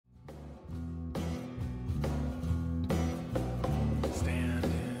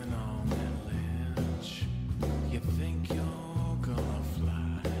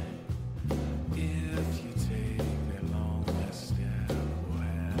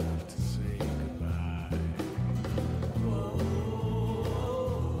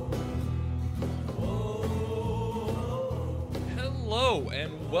Hello,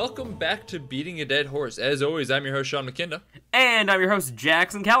 and welcome back to Beating a Dead Horse. As always, I'm your host, Sean McKinda. And I'm your host,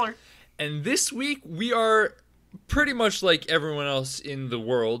 Jackson Keller. And this week, we are pretty much like everyone else in the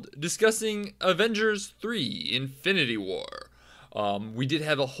world, discussing Avengers 3, Infinity War. We did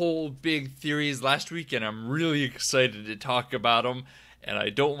have a whole big theories last week, and I'm really excited to talk about them. And I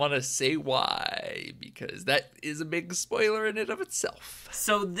don't want to say why, because that is a big spoiler in and of itself.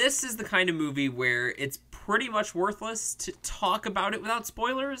 So this is the kind of movie where it's pretty much worthless to talk about it without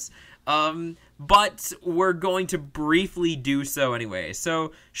spoilers, but we're going to briefly do so anyway.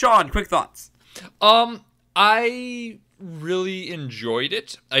 So, Sean, quick thoughts. I really enjoyed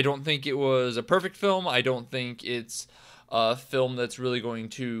it. I don't think it was a perfect film. I don't think it's a film that's really going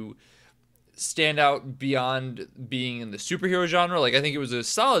to stand out beyond being in the superhero genre. Like, I think it was a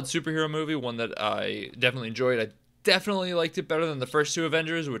solid superhero movie, one that I definitely enjoyed. I definitely liked it better than the first two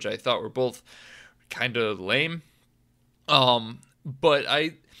Avengers, which I thought were both kind of lame. But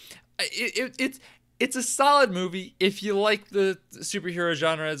it's a solid movie. If you like the superhero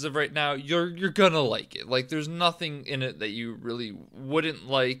genre as of right now, you're gonna like it. Like, there's nothing in it that you really wouldn't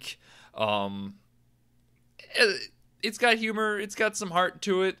like. It's got humor. It's got some heart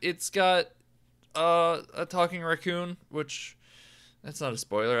to it. It's got a talking raccoon, which that's not a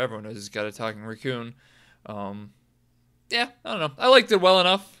spoiler. Everyone knows he's got a talking raccoon. Yeah, I don't know. I liked it well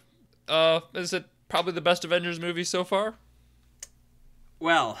enough. Is it probably the best Avengers movie so far?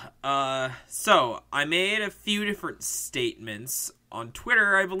 Well, so I made a few different statements on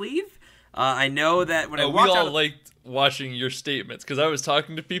Twitter, I believe. I know that when I walked out, liked watching your statements, because I was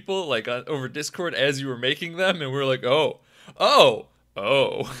talking to people like over Discord as you were making them, and we were like, oh.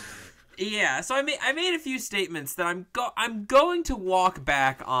 Yeah, so I made a few statements that I'm going to walk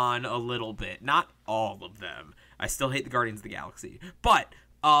back on a little bit. Not all of them. I still hate the Guardians of the Galaxy. But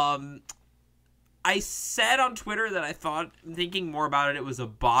I said on Twitter that I thought, thinking more about it, it was a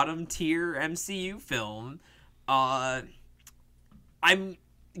bottom tier MCU film. I'm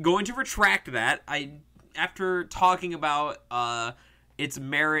going to retract that. After talking about its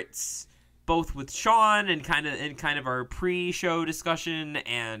merits both with Sean and kind of our pre-show discussion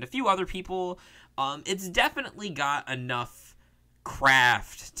and a few other people, it's definitely got enough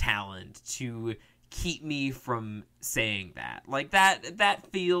craft talent to keep me from saying that. Like, that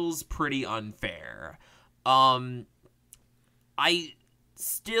feels pretty unfair. I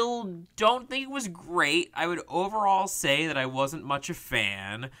still don't think it was great. I would overall say that I wasn't much a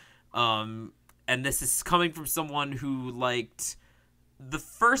fan. And this is coming from someone who liked the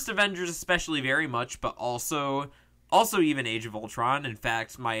first Avengers especially very much, but also even Age of Ultron. In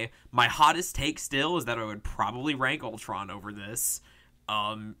fact, my hottest take still is that I would probably rank Ultron over this.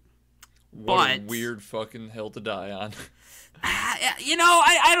 What a weird fucking hill to die on.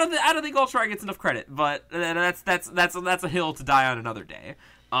 I don't think Ultron gets enough credit, but that's a hill to die on another day.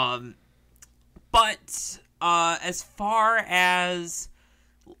 But as far as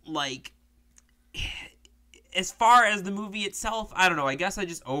the movie itself, I don't know. I guess I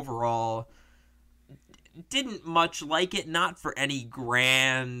just overall didn't much like it. Not for any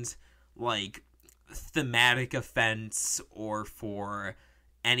grand, thematic offense or for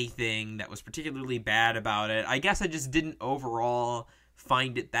anything that was particularly bad about it. I guess I just didn't overall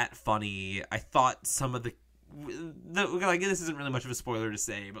find it that funny. I thought some of the this isn't really much of a spoiler to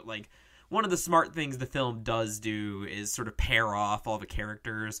say, but one of the smart things the film does do is sort of pair off all the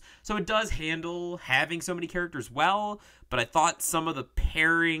characters. So it does handle having so many characters well, but I thought some of the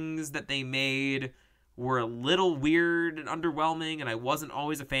pairings that they made were a little weird and underwhelming, and I wasn't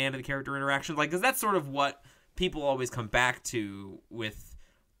always a fan of the character interactions. Because that's sort of what people always come back to with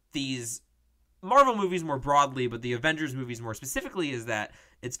these Marvel movies more broadly, but the Avengers movies more specifically, is that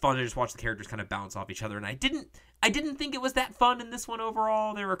it's fun to just watch the characters kind of bounce off each other. And I didn't think it was that fun in this one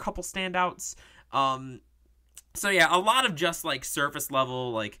overall. There were a couple standouts. So yeah, a lot of just surface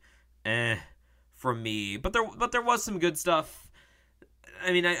level from me. But there was some good stuff.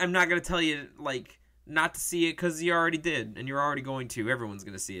 I mean, I'm not gonna tell you not to see it, because you already did, and you're already going to. Everyone's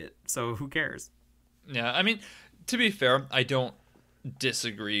gonna see it, so who cares? Yeah, I mean, to be fair, I don't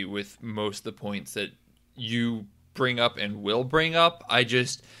disagree with most of the points that you bring up and will bring up. I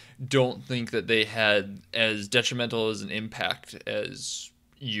just don't think that they had as detrimental as an impact as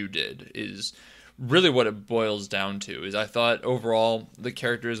you did, is really what it boils down to. Is I thought overall the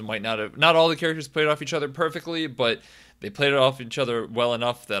characters not all the characters played off each other perfectly, but they played it off each other well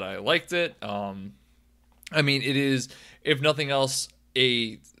enough that I liked it. I mean, it is, if nothing else,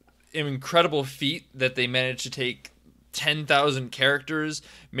 an incredible feat that they managed to take 10,000 characters,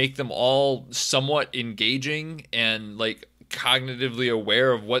 make them all somewhat engaging and cognitively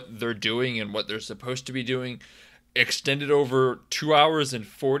aware of what they're doing and what they're supposed to be doing, extended over 2 hours and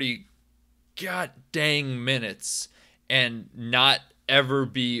 40 god dang minutes and not ever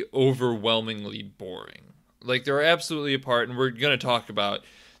be overwhelmingly boring. Like, they're absolutely apart, and we're going to talk about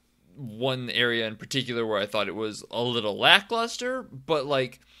one area in particular where I thought it was a little lackluster, but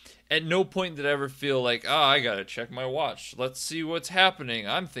like at no point did I ever feel like, oh, I gotta check my watch. Let's see what's happening.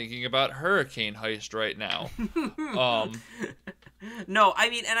 I'm thinking about Hurricane Heist right now. No, I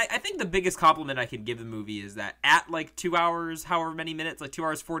mean, and I think the biggest compliment I can give the movie is that at like 2 hours, however many minutes, like 2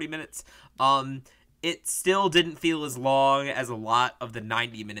 hours, 40 minutes, it still didn't feel as long as a lot of the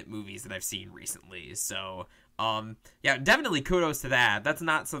 90-minute movies that I've seen recently. So, yeah, definitely kudos to that. That's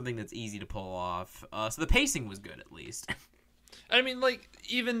not something that's easy to pull off. So the pacing was good, at least. I mean, like,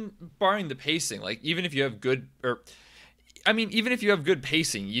 even barring the pacing, like, even if you have good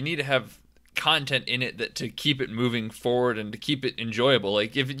pacing, you need to have content in it that to keep it moving forward and to keep it enjoyable.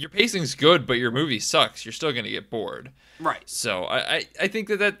 Like, if your pacing's good but your movie sucks, you're still going to get bored. Right. So I think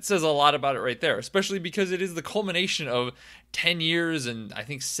that says a lot about it right there, especially because it is the culmination of 10 years and I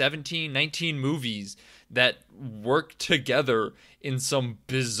think 17, 19 movies that work together in some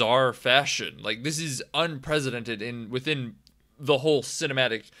bizarre fashion. Like, this is unprecedented within the whole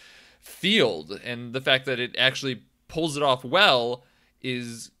cinematic field, and the fact that it actually pulls it off well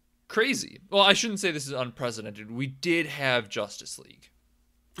is crazy. Well, I shouldn't say this is unprecedented. We did have Justice League.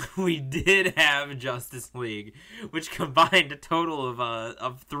 We did have Justice League, which combined a total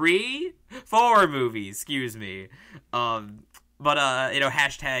of 4 movies, excuse me. But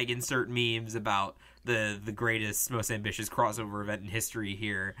hashtag insert memes about the greatest, most ambitious crossover event in history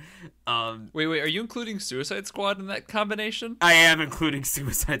here. Wait, are you including Suicide Squad in that combination? I am including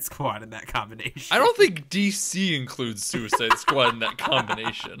Suicide Squad in that combination. I don't think DC includes Suicide Squad in that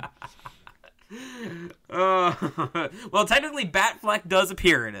combination. Well, technically Batfleck does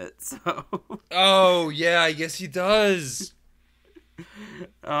appear in it, so. Oh, yeah, I guess he does.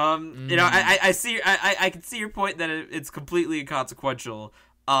 I see. I can see your point that it's completely inconsequential.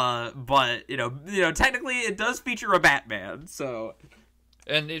 But technically it does feature a Batman, so.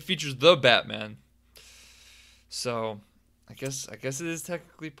 And it features the Batman. So, I guess it is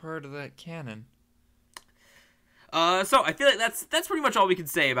technically part of that canon. So I feel like that's pretty much all we can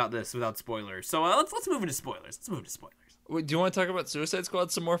say about this without spoilers. So let's move into spoilers. Wait, do you want to talk about Suicide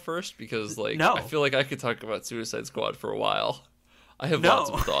Squad some more first? Because no. I feel like I could talk about Suicide Squad for a while. I have lots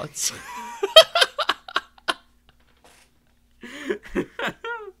of thoughts.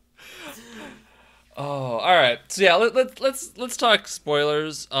 Oh, all right. So yeah, let's talk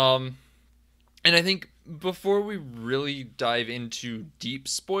spoilers. And I think before we really dive into deep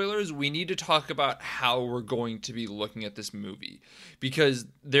spoilers, we need to talk about how we're going to be looking at this movie, because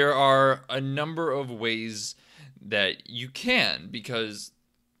there are a number of ways that you can, because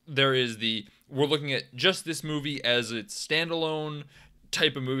there is we're looking at just this movie as its standalone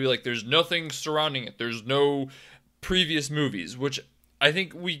type of movie, like there's nothing surrounding it, there's no previous movies, which I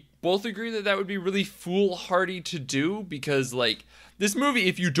think we both agree that would be really foolhardy to do, because like this movie,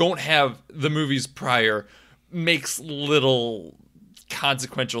 if you don't have the movies prior, makes little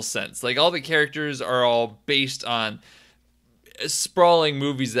consequential sense. Like, all the characters are all based on sprawling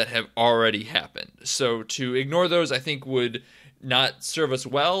movies that have already happened. So to ignore those, I think would not serve us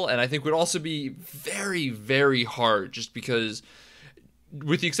well, and I think would also be very, very hard, just because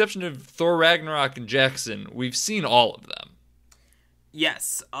with the exception of Thor Ragnarok and Jackson, we've seen all of them.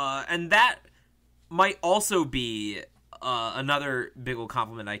 Yes, and that might also be another big old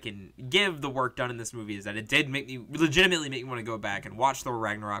compliment I can give the work done in this movie, is that it did legitimately make me want to go back and watch Thor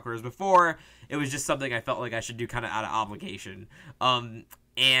Ragnarok, whereas before it was just something I felt like I should do kind of out of obligation.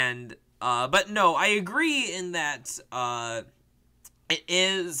 But no, I agree in that it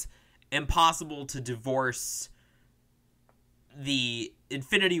is impossible to divorce the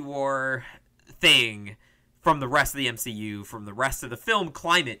Infinity War thing from the rest of the MCU, from the rest of the film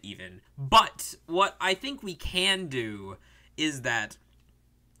climate even. But what I think we can do is that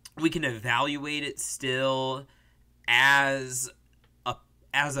we can evaluate it still as a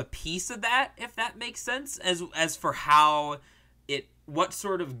piece of that, if that makes sense, as for how what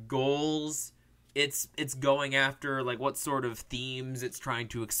sort of goals it's going after, like what sort of themes it's trying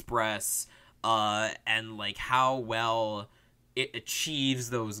to express, and like how well it achieves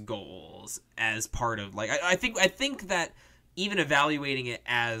those goals as part of, like, I think that even evaluating it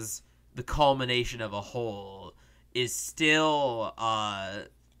as the culmination of a whole is still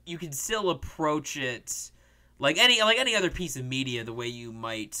you can still approach it like any other piece of media, the way you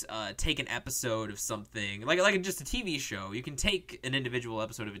might take an episode of something like just a TV show. You can take an individual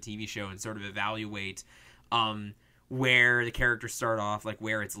episode of a TV show and sort of evaluate where the characters start off, like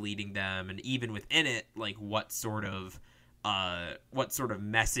where it's leading them, and even within it, like what sort of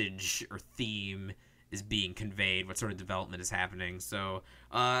message or theme is being conveyed, what sort of development is happening. So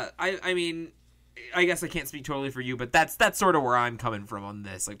I mean, I guess I can't speak totally for you, but that's sort of where I'm coming from on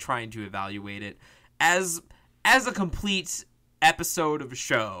this, like trying to evaluate it as a complete episode of a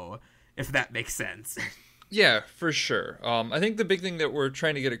show, if that makes sense. Yeah, for sure. I think the big thing that we're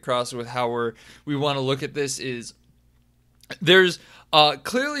trying to get across with how we want to look at this is there's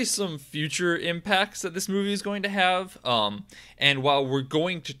clearly some future impacts that this movie is going to have. And while we're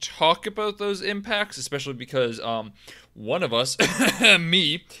going to talk about those impacts, especially because one of us,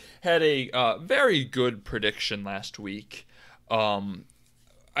 me, had a very good prediction last week.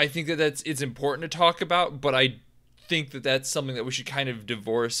 I think that it's important to talk about, but I think that that's something that we should kind of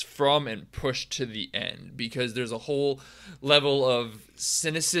divorce from and push to the end, because there's a whole level of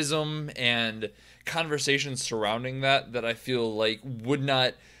cynicism and conversation surrounding that I feel like would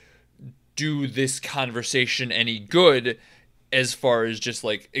not do this conversation any good as far as just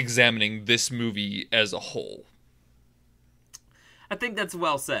like examining this movie as a whole. I think that's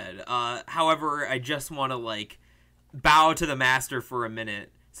well said. However, I just want to like bow to the master for a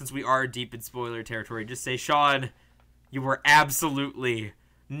minute, since we are deep in spoiler territory. Just say, Sean, you were absolutely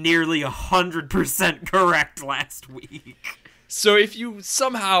nearly 100% correct last week. So if you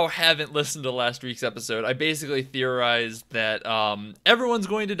somehow haven't listened to last week's episode, I basically theorized that everyone's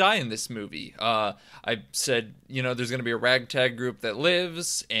going to die in this movie. I said, there's going to be a ragtag group that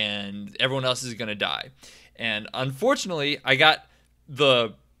lives, and everyone else is going to die. And unfortunately, I got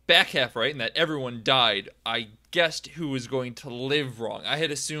the back half right, and that everyone died. I guessed who was going to live wrong. I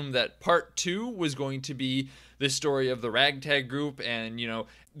had assumed that part 2 was going to be the story of the ragtag group, and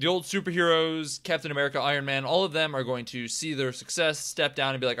the old superheroes, Captain America, Iron Man, all of them are going to see their success, step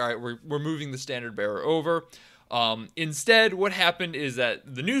down, and be like, all right, we're moving the standard bearer over. Instead, what happened is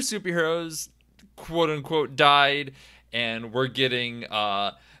that the new superheroes, quote unquote, died, and we're getting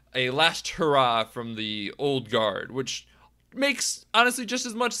a last hurrah from the old guard, which makes honestly just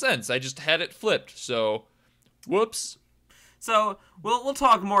as much sense. I just had it flipped, so whoops. So we'll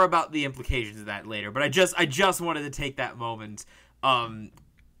talk more about the implications of that later, but I just wanted to take that moment and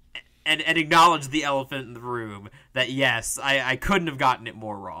acknowledge the elephant in the room that yes, I couldn't have gotten it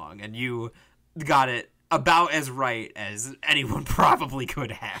more wrong, and you got it about as right as anyone probably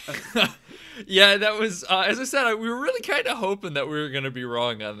could have. Yeah, that was, as I said, we were really kind of hoping that we were going to be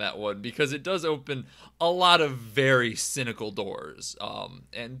wrong on that one, because it does open a lot of very cynical doors,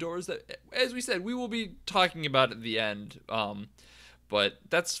 and doors that, as we said, we will be talking about at the end, but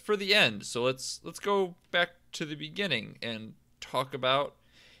that's for the end. So let's go back to the beginning and talk about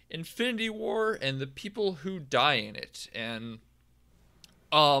Infinity War and the people who die in it. And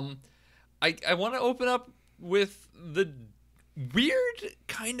I want to open up with the weird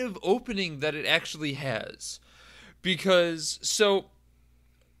kind of opening that it actually has, because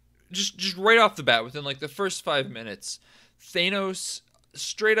just right off the bat, within like the first 5 minutes, Thanos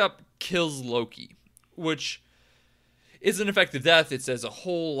straight up kills Loki, which isn't an effective death. It says a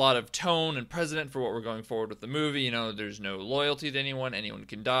whole lot of tone and precedent for what we're going forward with the movie. There's no loyalty to anyone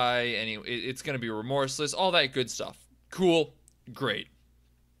can die, it's going to be remorseless, all that good stuff. Cool, great.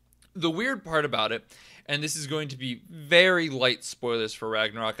 The weird part about it, and this is going to be very light spoilers for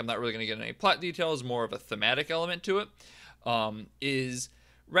Ragnarok, I'm not really going to get into any plot details, more of a thematic element to it, is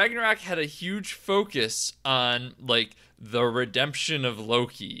Ragnarok had a huge focus on, like, the redemption of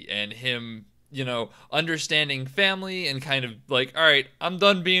Loki and him, understanding family and kind of like, all right, I'm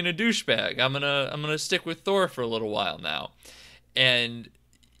done being a douchebag. I'm gonna stick with Thor for a little while now. And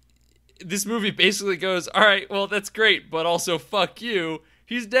this movie basically goes, all right, well, that's great, but also fuck you.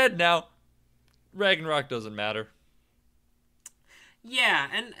 He's dead now. Ragnarok doesn't matter. Yeah,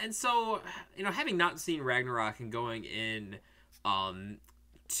 and so, having not seen Ragnarok and going in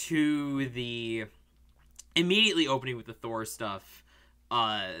to the immediately opening with the Thor stuff,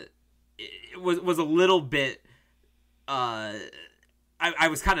 it was a little bit I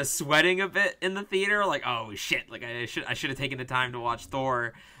was kind of sweating a bit in the theater, like, oh shit, like I should have taken the time to watch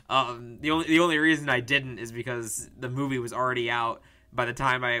Thor. The only reason I didn't is because the movie was already out by the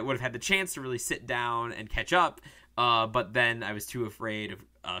time I would have had the chance to really sit down and catch up. But then I was too afraid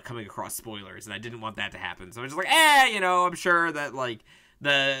of coming across spoilers, and I didn't want that to happen. So I was just like, I'm sure that like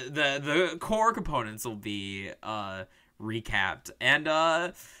the core components will be recapped. And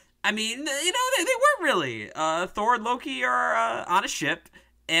I mean, they weren't really. Thor and Loki are on a ship,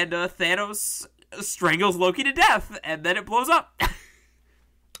 and Thanos strangles Loki to death, and then it blows up.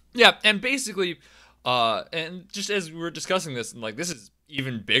 Yeah, and basically, And just as we were discussing this, and like this is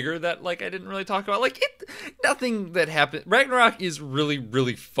even bigger that like I didn't really talk about. Like nothing that happened. Ragnarok is really,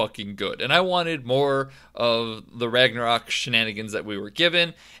 really fucking good, and I wanted more of the Ragnarok shenanigans that we were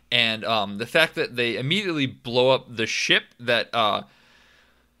given, and the fact that they immediately blow up the ship that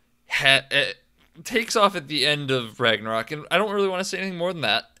takes off at the end of Ragnarok, and I don't really want to say anything more than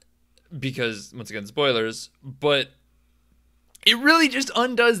that because once again spoilers, but it really just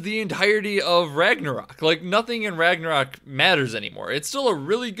undoes the entirety of Ragnarok. Like, nothing in Ragnarok matters anymore. It's still a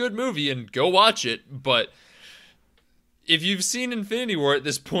really good movie, and go watch it, but if you've seen Infinity War at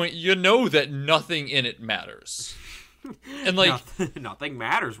this point, you know that nothing in it matters. And, like... nothing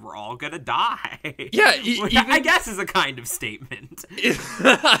matters. We're all gonna die. Yeah, Which I guess is a kind of statement.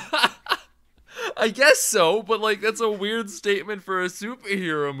 I guess so, but, like, that's a weird statement for a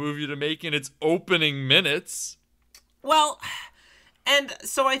superhero movie to make in its opening minutes. Well... And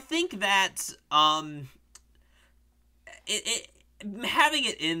so I think that having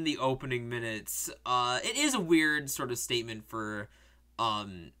it in the opening minutes, it is a weird sort of statement for a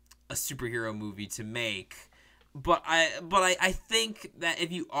superhero movie to make. But I think that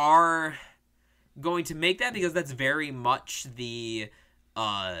if you are going to make that, because that's very much the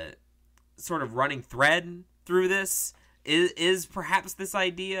sort of running thread through this, is perhaps this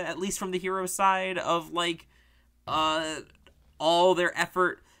idea, at least from the hero side, of like all their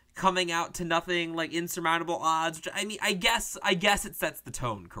effort coming out to nothing, like insurmountable odds. Which, I mean, I guess it sets the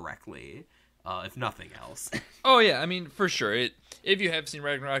tone correctly, if nothing else. Oh yeah, I mean, for sure. If you have seen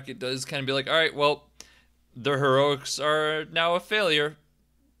Ragnarok, it does kind of be like, all right, well, the heroics are now a failure.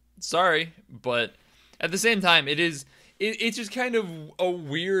 Sorry, but at the same time, it's just kind of a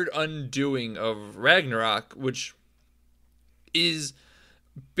weird undoing of Ragnarok, which is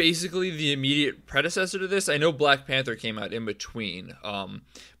basically the immediate predecessor to this. I know Black Panther came out in between,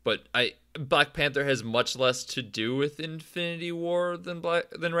 but Black Panther has much less to do with Infinity War than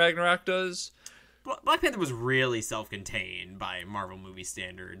Ragnarok does. Black Panther was really self-contained by Marvel movie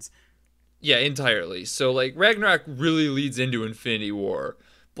standards. Yeah, entirely. So like Ragnarok really leads into Infinity War.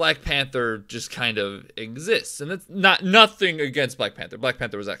 Black Panther just kind of exists, and that's nothing against Black Panther. Black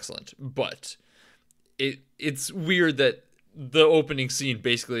Panther was excellent, but it's weird that the opening scene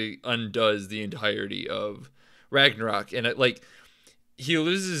basically undoes the entirety of Ragnarok, and he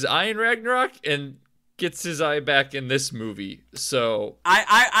loses his eye in Ragnarok and gets his eye back in this movie. So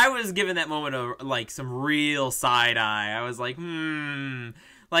I was given that moment of like some real side eye. I was like,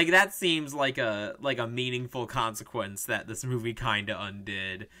 like that seems like a meaningful consequence that this movie kind of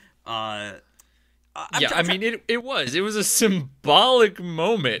undid. It was a symbolic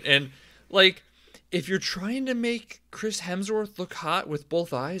moment, and like, if you're trying to make Chris Hemsworth look hot with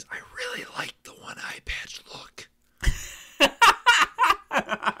both eyes, I really like the one eye patch look.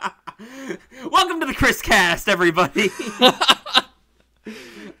 Welcome to the Chris Cast, everybody.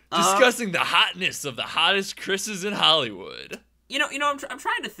 Discussing the hotness of the hottest Chris's in Hollywood. I'm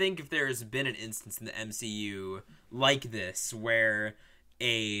trying to think if there's been an instance in the MCU like this where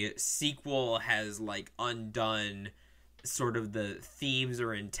a sequel has like undone sort of the themes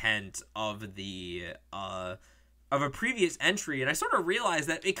or intent of a previous entry, and I sort of realized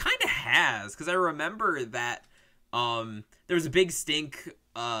that it kind of has, because I remember that there was a big stink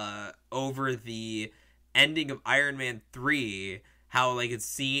over the ending of Iron Man 3, how like it's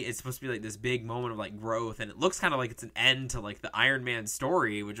supposed to be like this big moment of like growth, and it looks kind of like it's an end to like the Iron Man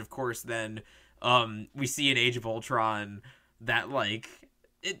story, which of course then we see in Age of Ultron that like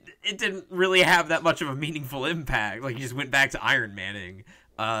it didn't really have that much of a meaningful impact. Like, he just went back to Iron Manning.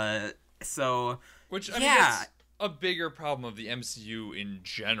 Which, I mean, that's a bigger problem of the MCU in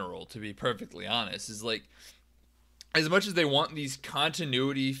general, to be perfectly honest, is like, as much as they want these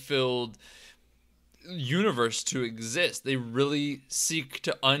continuity-filled universe to exist, they really seek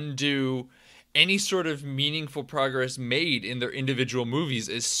to undo any sort of meaningful progress made in their individual movies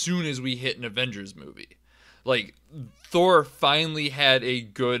as soon as we hit an Avengers movie. Like, Thor finally had a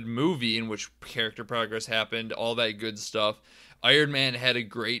good movie in which character progress happened, all that good stuff. Iron Man had a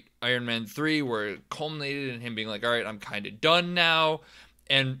great Iron Man 3 where it culminated in him being like, all right, I'm kind of done now.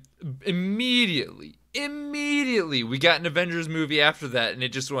 And immediately, we got an Avengers movie after that, and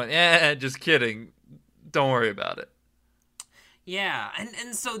it just went, just kidding. Don't worry about it. Yeah,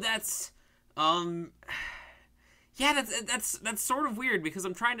 and so that's, that's sort of weird, because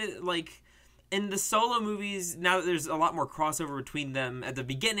I'm trying to, like, in the solo movies, now that there's a lot more crossover between them, at the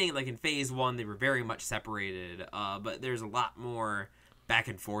beginning, like in Phase 1, they were very much separated, but there's a lot more back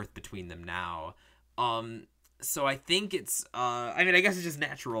and forth between them now. So I think it's, I guess it's just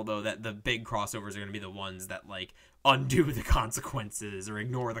natural, though, that the big crossovers are going to be the ones that, like, undo the consequences or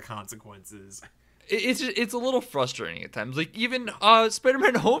ignore the consequences. it's a little frustrating at times. Like, even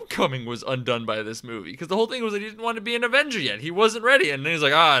Spider-Man Homecoming was undone by this movie, because the whole thing was that he didn't want to be an Avenger yet. He wasn't ready, and then he's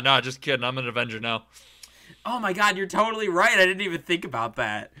like, nah, just kidding, I'm an Avenger now. Oh my god, you're totally right. I didn't even think about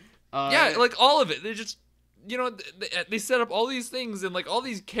that. Yeah, like, all of it. They just, they set up all these things and, like, all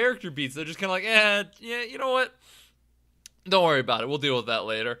these character beats. They're just kind of like, yeah, you know what? Don't worry about it. We'll deal with that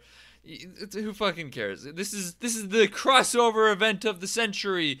later. Who fucking cares? This is the crossover event of the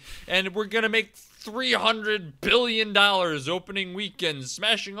century, and we're gonna make $300 billion opening weekend,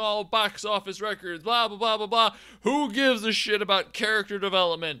 smashing all box office records, blah, blah, blah, blah, blah. Who gives a shit about character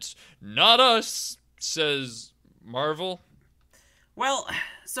development? Not us, says Marvel. Well,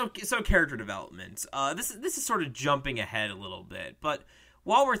 so character development. This is sort of jumping ahead a little bit, but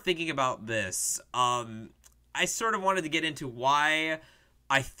while we're thinking about this, I sort of wanted to get into why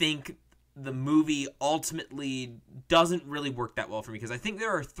I think the movie ultimately doesn't really work that well for me, because I think there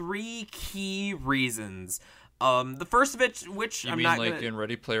are 3 key reasons. The first of which you I'm mean not like gonna... in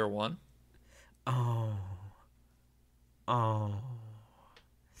Ready Player One? Oh.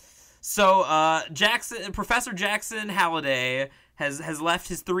 So, Professor Jackson Halliday has left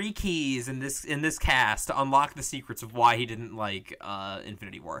his 3 keys in this cast to unlock the secrets of why he didn't like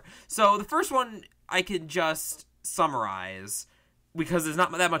Infinity War. So the first one I could just summarize, because there's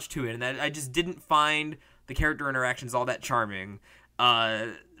not that much to it, and that I just didn't find the character interactions all that charming.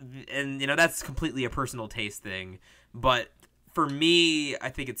 And that's completely a personal taste thing. But for me, I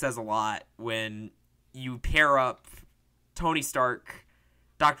think it says a lot when you pair up Tony Stark,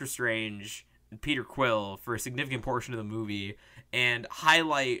 Doctor Strange, and Peter Quill for a significant portion of the movie, and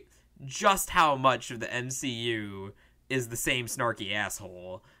highlight just how much of the MCU is the same snarky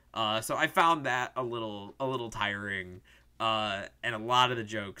asshole. So I found that a little tiring, and a lot of the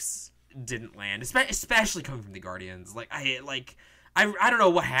jokes didn't land, especially coming from the Guardians. I don't know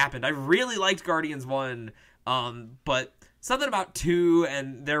what happened. I really liked Guardians 1, but something about 2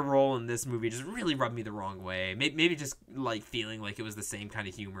 and their role in this movie just really rubbed me the wrong way. Maybe just like feeling like it was the same kind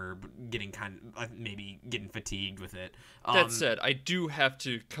of humor, but getting fatigued with it. That said, I do have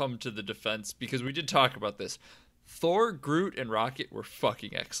to come to the defense, because we did talk about this. Thor, Groot, and Rocket were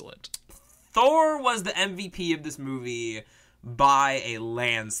fucking excellent. Thor was the MVP of this movie by a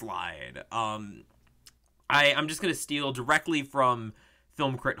landslide. I'm just going to steal directly from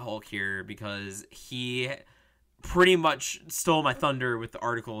Film Crit Hulk here, because he pretty much stole my thunder with the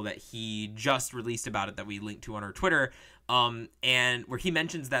article that he just released about it that we linked to on our Twitter, and where he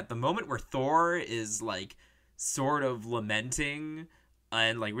mentions that the moment where Thor is, like, sort of lamenting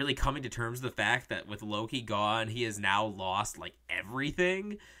and, like, really coming to terms with the fact that with Loki gone, he has now lost, like,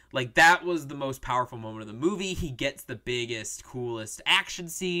 everything. Like, that was the most powerful moment of the movie. He gets the biggest, coolest action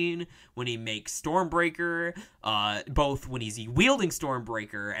scene when he makes Stormbreaker, both when he's wielding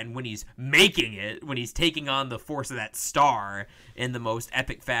Stormbreaker and when he's making it, when he's taking on the force of that star in the most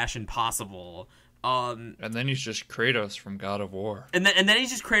epic fashion possible. And then he's just Kratos from God of War. And then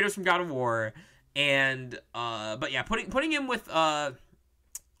he's just Kratos from God of War. And, but yeah, putting him with,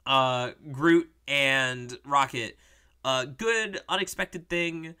 Groot and Rocket, good unexpected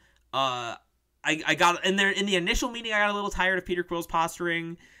thing. I got in there in the initial meeting. I got a little tired of Peter Quill's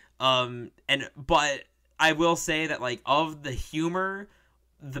posturing, but I will say that, like, of the humor,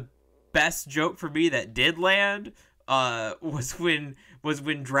 the best joke for me that did land was when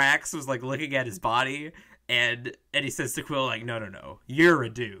Drax was, like, looking at his body, and he says to Quill, like, no, you're a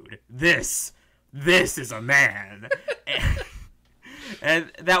dude. This is a man.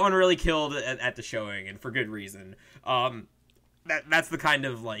 And that one really killed at the showing, and for good reason. That's the kind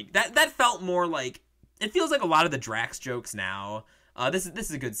of, like, that felt more like, it feels like a lot of the Drax jokes now. This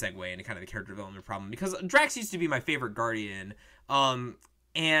is a good segue into kind of the character development problem, because Drax used to be my favorite Guardian.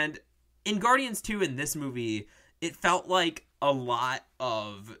 And in Guardians 2 in this movie, it felt like a lot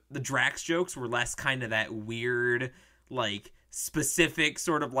of the Drax jokes were less kind of that weird, like, specific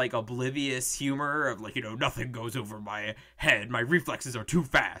sort of, like, oblivious humor of, like, nothing goes over my head, my reflexes are too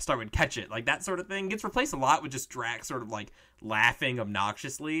fast, I would catch it, like, that sort of thing gets replaced a lot with just Drax sort of, like, laughing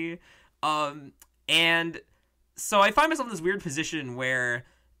obnoxiously. And so I find myself in this weird position where,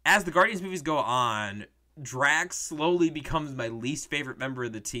 as the Guardians movies go on, Drax slowly becomes my least favorite member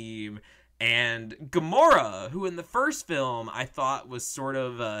of the team, and Gamora, who in the first film I thought was sort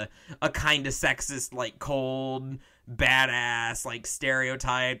of a kind of sexist, like, cold, badass, like,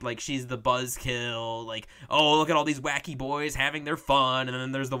 stereotype, like, she's the buzzkill, like, oh, look at all these wacky boys having their fun, and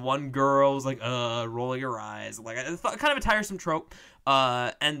then there's the one girl who's like, rolling her eyes, like, it's kind of a tiresome trope.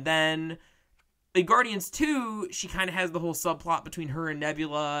 And then in Guardians 2, she kind of has the whole subplot between her and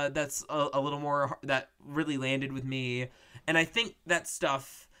Nebula that's a little more, that really landed with me, and I think that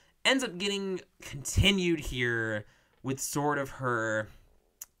stuff ends up getting continued here with sort of her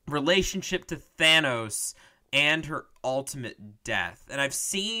relationship to Thanos and her ultimate death. And I've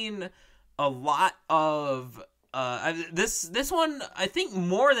seen a lot of this one, I think,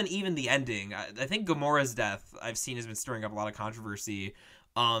 more than even the ending. I think Gamora's death I've seen has been stirring up a lot of controversy,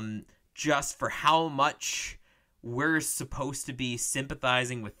 just for how much we're supposed to be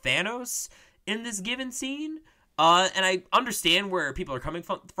sympathizing with Thanos in this given scene. And I understand where people are coming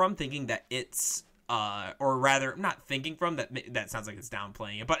from thinking that it's, or rather, not thinking from, that sounds like it's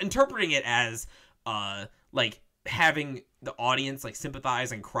downplaying it, but interpreting it as, like, having the audience, like,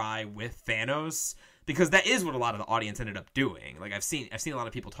 sympathize and cry with Thanos, because that is what a lot of the audience ended up doing. Like, I've seen a lot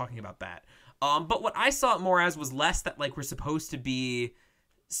of people talking about that. But what I saw it more as was less that, like, we're supposed to be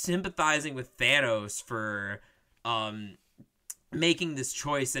sympathizing with Thanos for, making this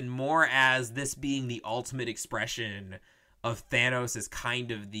choice, and more as this being the ultimate expression of Thanos as kind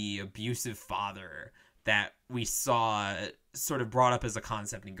of the abusive father that we saw sort of brought up as a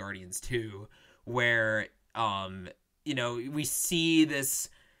concept in Guardians 2, where, you know, we see this,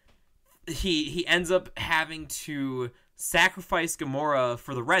 he ends up having to sacrifice Gamora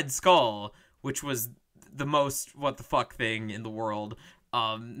for the Red Skull, which was the most what the fuck thing in the world.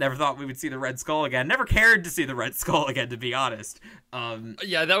 Never thought we would see the Red Skull again. Never cared to see the Red Skull again, to be honest.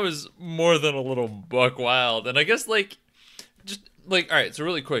 Yeah, that was more than a little buck wild. And I guess, like, just, like, all right, so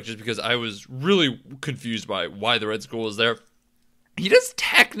really quick, just because I was really confused by why the Red Skull was there. He does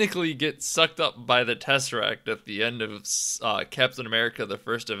technically get sucked up by the Tesseract at the end of Captain America, the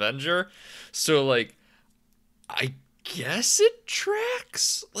First Avenger. So, like, I guess it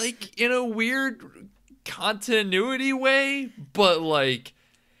tracks, like, in a weird continuity way, but, like,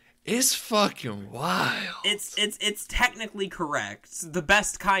 it's fucking wild. It's technically correct. The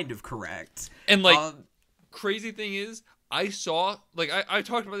best kind of correct. And, like, crazy thing is, I saw, like, I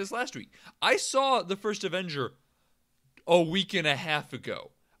talked about this last week. I saw the First Avenger a week and a half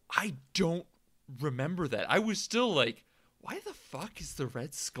ago. I don't remember that. I was still like, why the fuck is the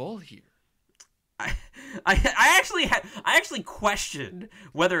Red Skull here? I actually questioned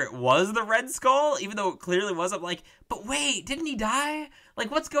whether it was the Red Skull, even though it clearly was. I'm like, but wait, didn't he die?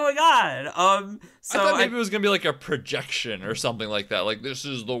 Like, what's going on? So I thought maybe it was gonna be like a projection or something like that. Like, this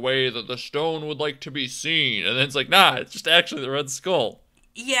is the way that the stone would like to be seen, and then it's like, nah, it's just actually the Red Skull.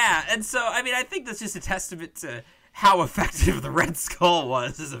 Yeah, and so I mean, I think that's just a testament to how effective the Red Skull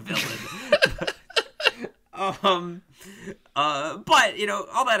was as a villain. But, you know,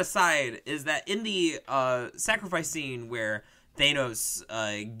 all that aside, is that in the sacrifice scene where Thanos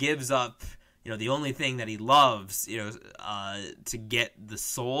gives up, you know, the only thing that he loves, you know, to get the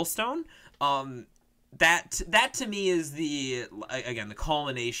Soul Stone, that to me is the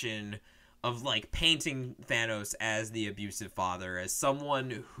culmination of, like, painting Thanos as the abusive father, as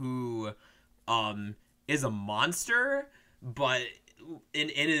someone who is a monster, but in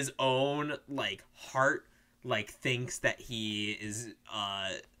his own, like, heart, like, thinks that he is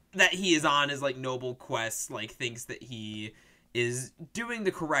on his, like, noble quest, like, thinks that he is doing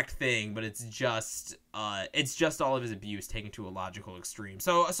the correct thing, but it's just all of his abuse taken to a logical extreme.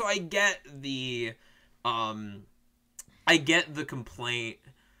 So I get the complaint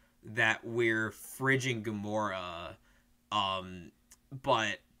that we're fridging Gamora,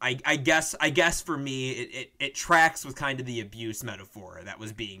 but I guess for me it tracks with kind of the abuse metaphor that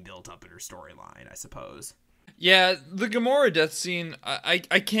was being built up in her storyline, I suppose. Yeah, the Gamora death scene, I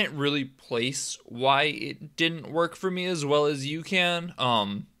can't really place why it didn't work for me as well as you can.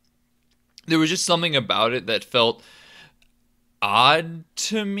 There was just something about it that felt odd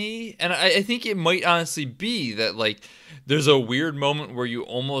to me, and I think it might honestly be that, like, there's a weird moment where you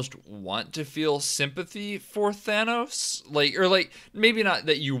almost want to feel sympathy for Thanos, like, or, like, maybe not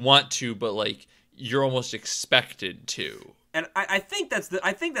that you want to, but, like, you're almost expected to. And I think that's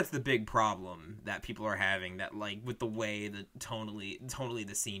the big problem that people are having, that, like, with the way that tonally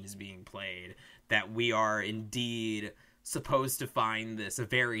the scene is being played, that we are indeed supposed to find this a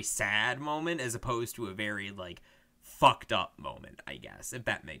very sad moment as opposed to a very, like, fucked up moment, I guess, if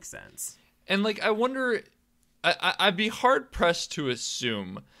that makes sense. And, like, I wonder, I'd be hard pressed to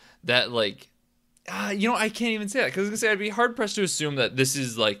assume that, like, you know, I can't even say that, because I was going to say I'd be hard-pressed to assume that this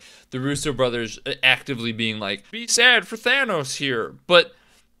is, like, the Russo brothers actively being like, be sad for Thanos here. But,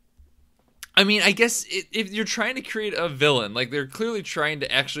 I mean, I guess if you're trying to create a villain, like, they're clearly trying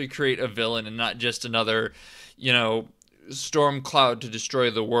to actually create a villain and not just another, you know, storm cloud to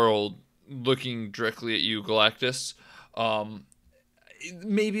destroy the world looking directly at you, Galactus.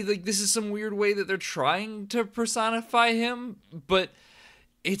 Maybe, like, this is some weird way that they're trying to personify him, but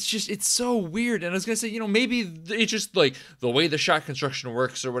it's so weird. And I was gonna say, maybe it's just like the way the shot construction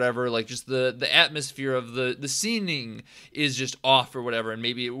works or whatever, like just the atmosphere of the scening is just off or whatever, and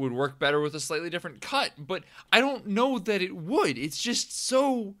maybe it would work better with a slightly different cut. But I don't know that it would. It's just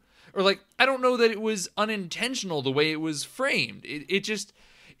so, or like, I don't know that it was unintentional the way it was framed. It just,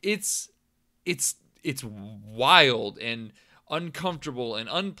 it's wild and uncomfortable and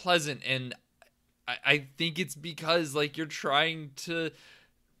unpleasant, and I think it's because like you're trying to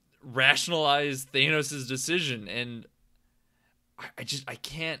rationalize Thanos' decision, and I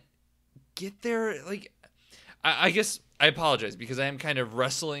can't get there. Like, I guess I apologize because I am kind of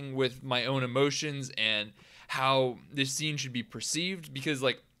wrestling with my own emotions and how this scene should be perceived, because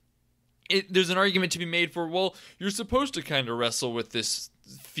like there's an argument to be made for, well, you're supposed to kind of wrestle with this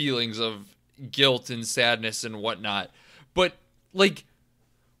feelings of guilt and sadness and whatnot, but like,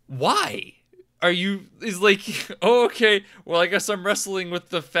 why? Is like, oh, okay, well, I guess I'm wrestling with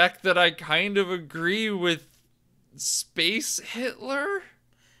the fact that I kind of agree with Space Hitler?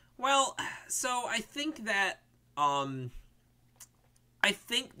 Well, so I think that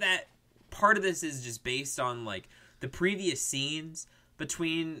part of this is just based on, like, the previous scenes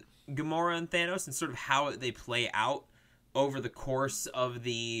between Gamora and Thanos and sort of how they play out over the course of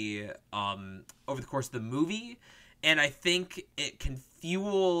the movie. And I think it can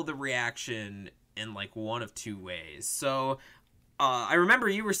fuel the reaction in, like, one of two ways. So, I remember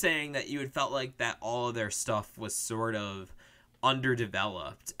you were saying that you had felt like that all of their stuff was sort of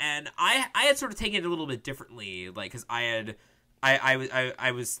underdeveloped. And I had sort of taken it a little bit differently, like, because I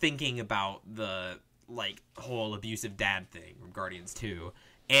was thinking about the, like, whole abusive dad thing from Guardians 2.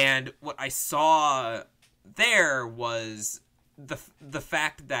 And what I saw there was the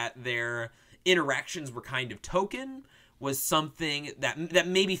fact that their interactions were kind of token was something that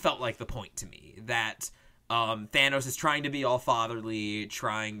maybe felt like the point to me, that Thanos is trying to be all fatherly,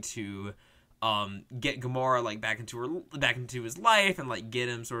 trying to get Gamora like back into his life and like get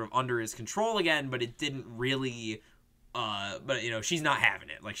him sort of under his control again, but it didn't really but she's not having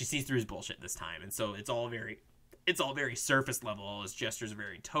it. Like, she sees through his bullshit this time, and so it's all very surface level. All his gestures are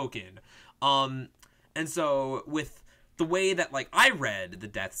very token. And so with the way that, like, I read the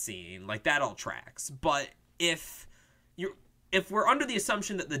death scene, like, that all tracks. But if we're under the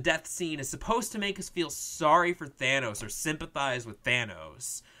assumption that the death scene is supposed to make us feel sorry for Thanos or sympathize with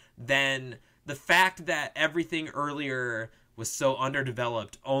Thanos, then the fact that everything earlier was so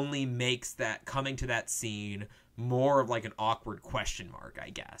underdeveloped only makes that coming to that scene more of like an awkward question mark,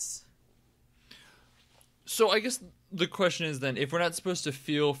 I guess. So I guess the question is then, if we're not supposed to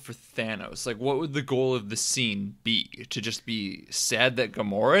feel for Thanos, like, what would the goal of the scene be? To just be sad that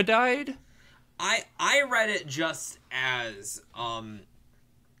Gamora died? I read it just as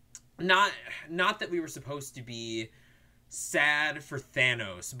not that we were supposed to be sad for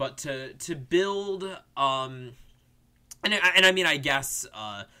Thanos, but to build and I mean, I guess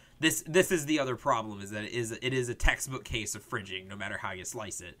this is the other problem, is that it is a textbook case of fridging, no matter how you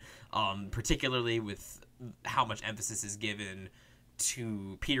slice it, particularly with how much emphasis is given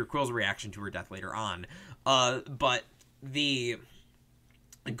to Peter Quill's reaction to her death later on. But the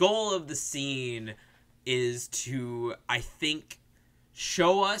goal of the scene is to, I think,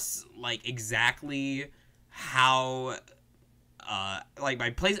 show us, like, exactly how, by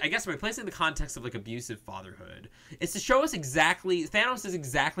placing the context of, like, abusive fatherhood, it's to show us exactly, Thanos is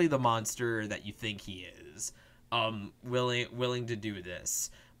exactly the monster that you think he is, willing to do this.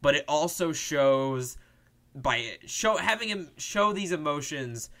 But it also shows, by having him show these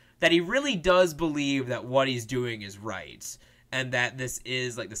emotions, that he really does believe that what he's doing is right, and that this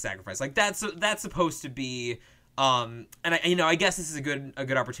is, like, the sacrifice. Like, that's supposed to be, and I guess this is a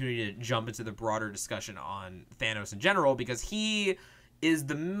good opportunity to jump into the broader discussion on Thanos in general, because he is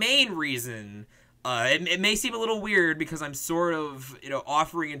the main reason. It may seem a little weird because I'm sort of,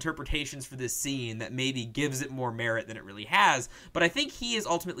 offering interpretations for this scene that maybe gives it more merit than it really has, but I think he is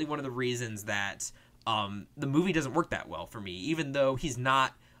ultimately one of the reasons that the movie doesn't work that well for me, even though he's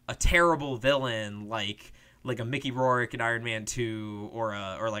not a terrible villain like a Mickey Rourke in Iron Man 2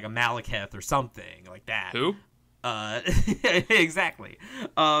 or like a Malekith or something like that. Who? Exactly.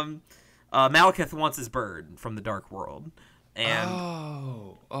 Malekith wants his bird from the Dark World. And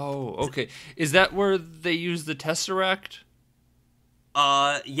okay. Is that where they use the Tesseract?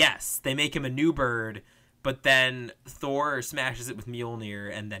 Yes. They make him a new bird, but then Thor smashes it with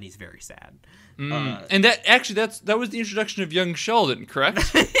Mjolnir, and then he's very sad. And that was the introduction of young Sheldon,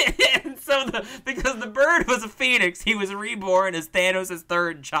 correct? And so because the bird was a phoenix, he was reborn as Thanos'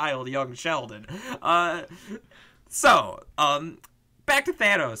 third child, young Sheldon. Back back to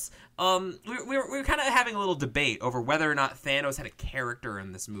Thanos. We were kind of having a little debate over whether or not Thanos had a character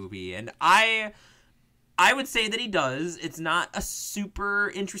in this movie, and I would say that he does. It's not a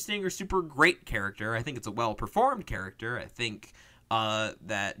super interesting or super great character. I think it's a well-performed character. I think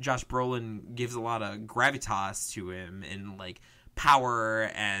that Josh Brolin gives a lot of gravitas to him in, like,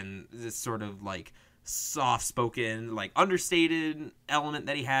 power and this sort of, like, soft-spoken, like, understated element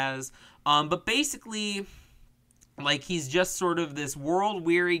that he has. But basically, like, he's just sort of this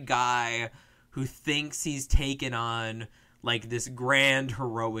world-weary guy who thinks he's taken on, like, this grand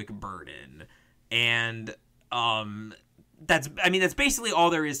heroic burden. And that's basically all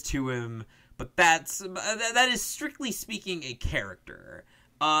there is to him. But that is strictly speaking a character.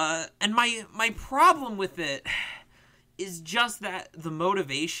 And my problem with it is just that the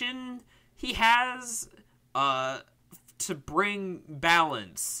motivation he has to bring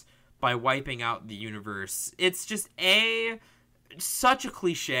balance by wiping out the universe. It's just such a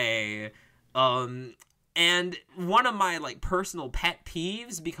cliche. And one of my, like, personal pet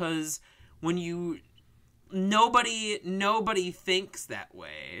peeves, because when nobody thinks that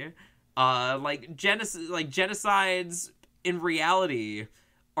way. Genocides in reality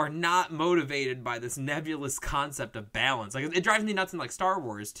are not motivated by this nebulous concept of balance. Like, it drives me nuts in, like, Star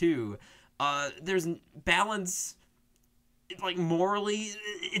Wars too. There's balance, like, morally,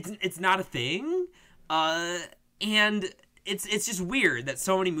 it's not a thing. And it's just weird that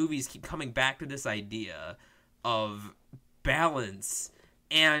so many movies keep coming back to this idea of balance,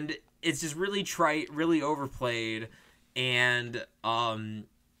 and it's just really trite, really overplayed, and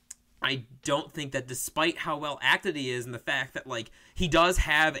I don't think that, despite how well acted he is and the fact that, like, he does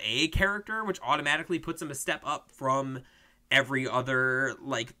have a character, which automatically puts him a step up from every other,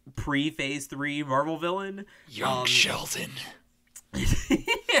 like, pre-Phase 3 Marvel villain. Young Sheldon.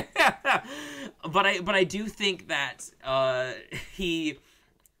 But I do think that it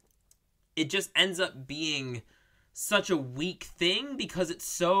just ends up being such a weak thing because it's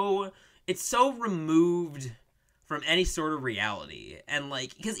so removed from any sort of reality. And,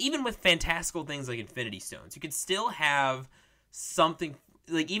 like, because even with fantastical things like Infinity Stones, you could still have something,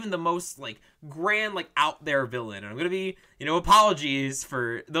 like, even the most, like, grand, like, out there villain. And I'm gonna be, apologies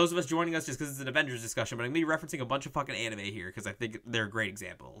for those of us joining us just because it's an Avengers discussion, but I'm gonna be referencing a bunch of fucking anime here because I think they're great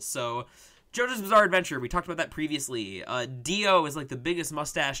examples. So JoJo's Bizarre Adventure, we talked about that previously. Dio is, like, the biggest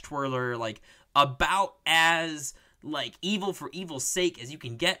mustache twirler, like, about as, like, evil for evil's sake as you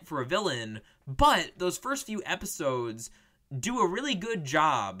can get for a villain, but those first few episodes do a really good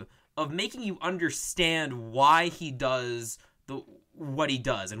job of making you understand why he does what he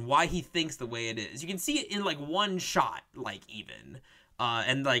does and why he thinks the way it is. You can see it in, like, one shot, like, even,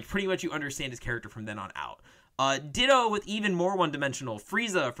 and, like, pretty much you understand his character from then on out. Ditto with even more one-dimensional.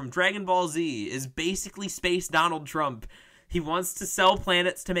 Frieza from Dragon Ball Z is basically Space Donald Trump. He wants to sell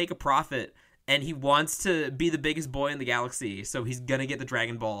planets to make a profit, and he wants to be the biggest boy in the galaxy, so he's gonna get the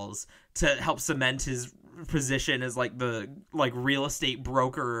Dragon Balls to help cement his position as, like, the, like, real estate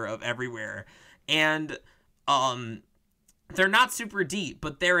broker of everywhere. And they're not super deep,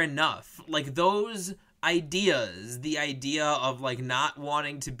 but they're enough. Like, those ideas, the idea of, like, not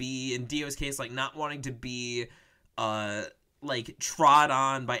wanting to be, in Dio's case, like, not wanting to be like, trod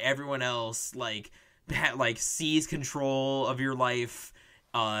on by everyone else, like seize control of your life.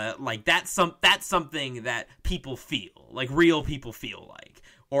 Like, that's something that people feel, like, real people feel like.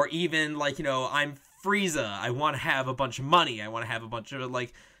 Or even, like, I'm Frieza, I want to have a bunch of money, I want to have a bunch of,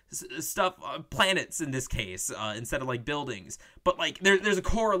 like, stuff, planets in this case, instead of, like, buildings. But, like, there's a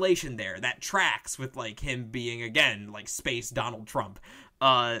correlation there that tracks with, like, him being, again, like, Space Donald Trump.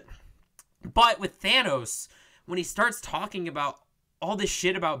 But with Thanos, when he starts talking about all this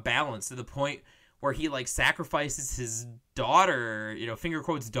shit about balance to the point where he, like, sacrifices his daughter, finger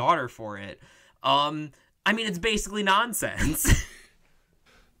quotes daughter for it. I mean, it's basically nonsense.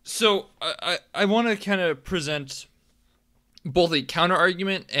 So I want to kind of present both a counter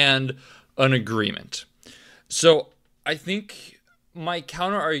argument and an agreement. So I think my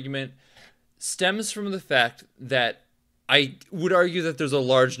counter argument stems from the fact that I would argue that there's a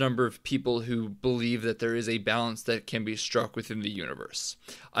large number of people who believe that there is a balance that can be struck within the universe.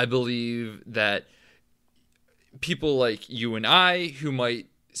 I believe that people like you and I, who might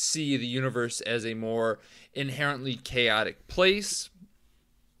see the universe as a more inherently chaotic place,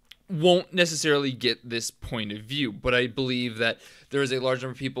 won't necessarily get this point of view. But I believe that there is a large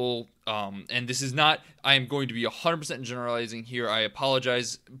number of people, and this is not, I am going to be 100% generalizing here, I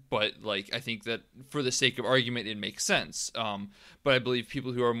apologize, but, like, I think that for the sake of argument it makes sense. But I believe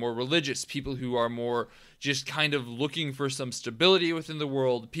people who are more religious, people who are more just kind of looking for some stability within the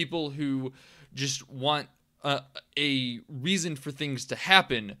world, people who just want a reason for things to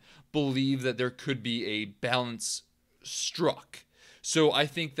happen, believe that there could be a balance struck. So I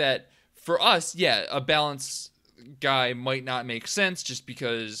think that for us, yeah, a balance guy might not make sense just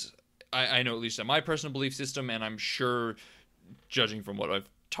because I know, at least in my personal belief system, and I'm sure, judging from what I've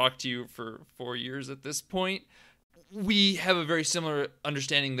talked to you for 4 years at this point, we have a very similar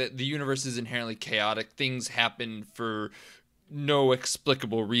understanding that the universe is inherently chaotic. Things happen for no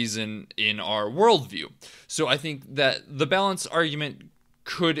explicable reason in our worldview. So I think that the balance argument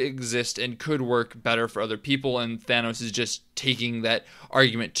could exist and could work better for other people, and Thanos is just taking that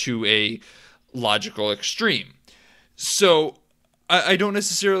argument to a logical extreme. So I don't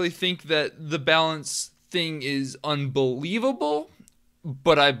necessarily think that the balance thing is unbelievable,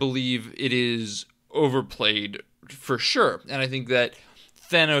 but I believe it is overplayed for sure. And I think that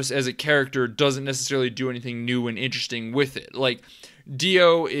Thanos as a character doesn't necessarily do anything new and interesting with it. Like,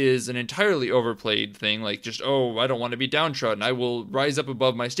 Dio is an entirely overplayed thing, like just, oh, I don't want to be downtrodden, I will rise up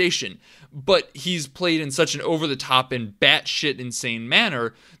above my station. But he's played in such an over-the-top and batshit insane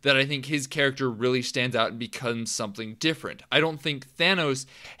manner that I think his character really stands out and becomes something different. I don't think Thanos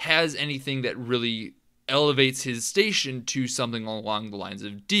has anything that really elevates his station to something along the lines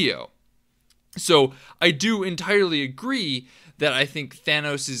of Dio. So I do entirely agree that I think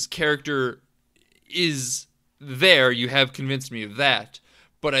Thanos' character is there. You have convinced me of that,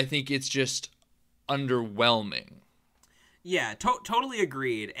 but I think it's just underwhelming. Yeah, totally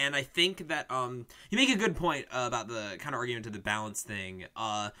agreed. And I think that you make a good point about the kind of argument to the balance thing.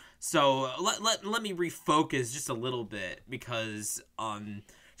 So let me refocus just a little bit, because sort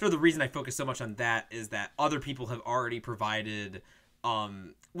of the reason I focus so much on that is that other people have already provided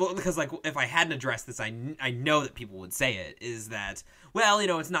well, because, like, if I hadn't addressed this, I know that people would say it, is that, well, you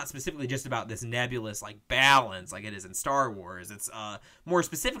know, it's not specifically just about this nebulous, like, balance like it is in Star Wars. It's more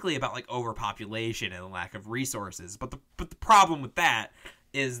specifically about, like, overpopulation and lack of resources. But the problem with that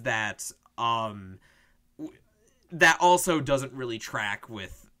is that that also doesn't really track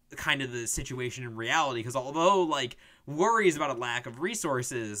with kind of the situation in reality, because although, like, worries about a lack of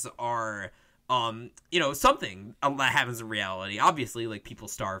resources are you know, something that happens in reality. Obviously, like, people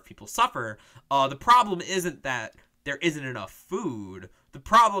starve, people suffer. The problem isn't that there isn't enough food. The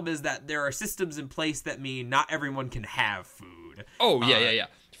problem is that there are systems in place that mean not everyone can have food. Oh, yeah.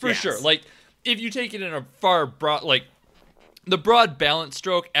 For sure. Like, if you take it in a far broad, like, the broad balance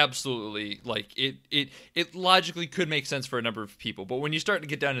stroke, absolutely. Like, it logically could make sense for a number of people. But when you start to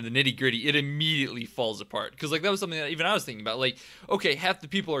get down to the nitty gritty, it immediately falls apart. Because, like, that was something that even I was thinking about. Like, okay, half the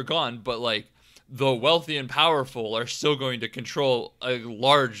people are gone, but, like, the wealthy and powerful are still going to control a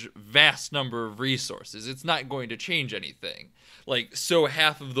large, vast number of resources. It's not going to change anything. Like, so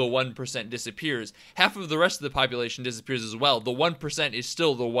half of the 1% disappears. Half of the rest of the population disappears as well. The 1% is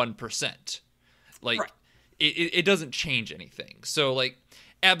still the 1%. Like, right. It doesn't change anything. So, like,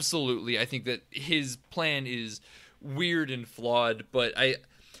 absolutely, I think that his plan is weird and flawed, but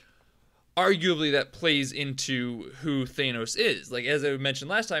arguably that plays into who Thanos is. Like, as I mentioned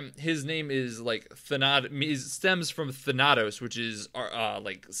last time, his name is, like, stems from Thanatos, which is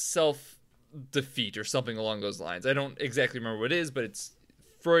like self-defeat or something along those lines. I don't exactly remember what it is, but it's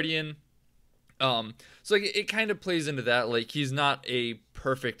Freudian. So, like, it kind of plays into that. Like, he's not a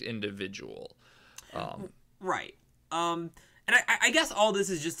perfect individual. Right. And I guess all this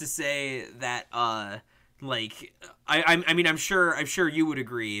is just to say that like, I mean, I'm sure you would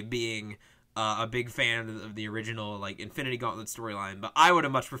agree, being a big fan of the original, like, Infinity Gauntlet storyline, but I would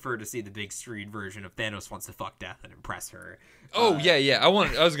have much preferred to see the big street version of Thanos wants to fuck Death and impress her. Oh, yeah. I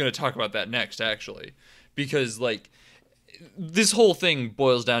was going to talk about that next, actually, because, like, this whole thing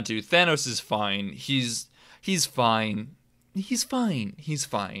boils down to Thanos is fine. He's fine. He's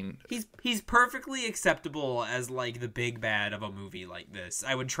fine. He's perfectly acceptable as, like, the big bad of a movie like this.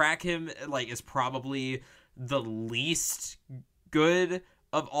 I would track him, like, as probably the least good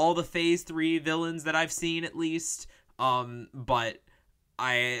of all the Phase 3 villains that I've seen, at least. But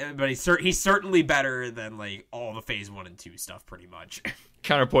he's certainly better than, like, all the Phase 1 and 2 stuff, pretty much.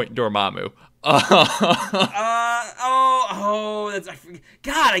 Counterpoint Dormammu. That's,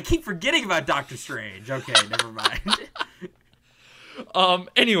 God, I keep forgetting about Doctor Strange. Okay, never mind.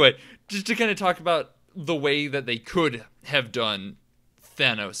 Anyway, just to kind of talk about the way that they could have done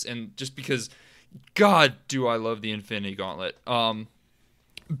Thanos, and just because, God, do I love the Infinity Gauntlet.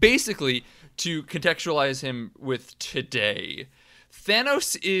 Basically, to contextualize him with today,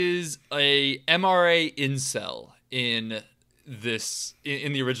 Thanos is a MRA incel in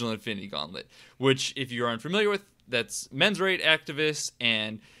the original Infinity Gauntlet, which, if you are unfamiliar with, that's men's rights activist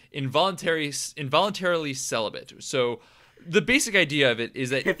and involuntarily celibate. So the basic idea of it is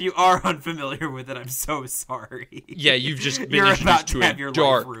that if you are unfamiliar with it, I'm so sorry. Yeah, you've just been You're about introduced to to have a your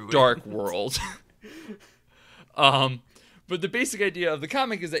dark, life ruined. dark world. But the basic idea of the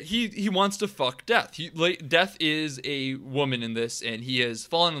comic is that he wants to fuck Death. Death is a woman in this, and he has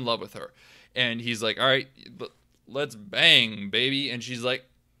fallen in love with her. And he's like, all right, let's bang, baby. And she's like,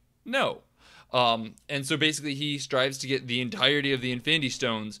 no. And so basically he strives to get the entirety of the Infinity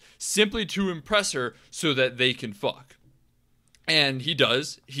Stones simply to impress her so that they can fuck. And he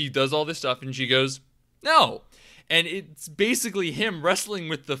does all this stuff, and she goes, no. And it's basically him wrestling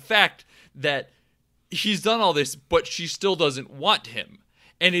with the fact that he's done all this, but she still doesn't want him.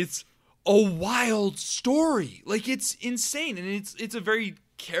 And it's a wild story. Like, it's insane. And it's a very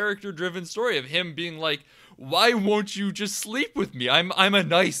character-driven story of him being like, why won't you just sleep with me? I'm a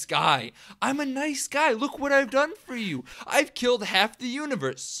nice guy. I'm a nice guy. Look what I've done for you. I've killed half the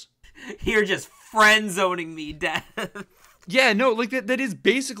universe. You're just friend-zoning me, Death. Yeah, no, like that is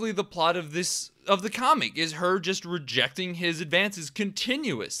basically the plot of the comic, is her just rejecting his advances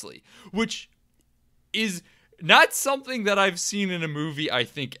continuously, which is not something that I've seen in a movie, I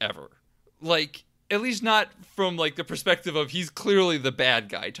think, ever. Like, at least not from, like, the perspective of he's clearly the bad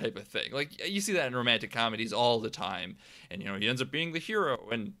guy type of thing. Like, you see that in romantic comedies all the time. And, he ends up being the hero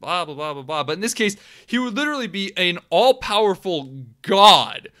and blah, blah, blah, blah, blah. But in this case, he would literally be an all-powerful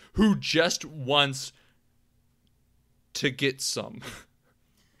god who just wants to get some.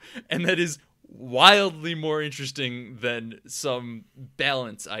 And that is wildly more interesting than some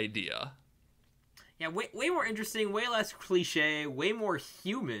balance idea. Yeah, way more interesting, way less cliche, way more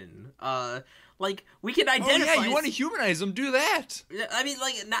human. Like, we can identify... Oh, yeah, you want to humanize them, do that. I mean,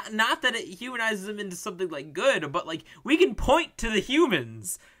 like, not that it humanizes them into something, like, good, but, like, we can point to the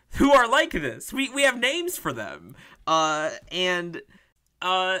humans who are like this. We have names for them. I mean,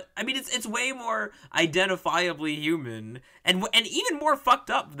 it's way more identifiably human, and even more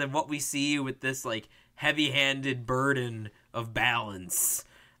fucked up than what we see with this, like, heavy-handed burden of balance.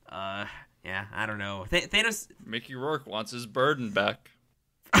 Yeah, I don't know. Thanos... Mickey Rourke wants his burden back.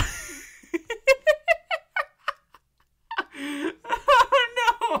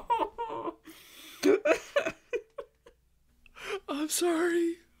 Oh, no! I'm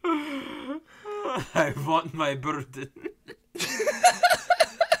sorry. I want my burden.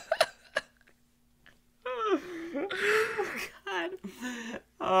 God.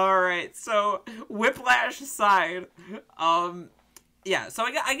 Alright, so, Whiplash aside, yeah, so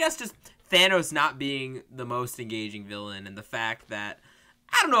I guess just Thanos not being the most engaging villain, and the fact that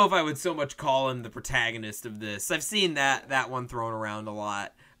I don't know if I would so much call him the protagonist of this. I've seen that one thrown around a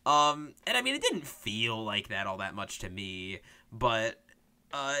lot. And I mean, it didn't feel like that all that much to me, but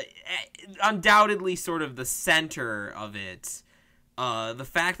undoubtedly sort of the center of it. The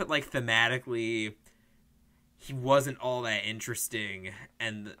fact that, like, thematically he wasn't all that interesting,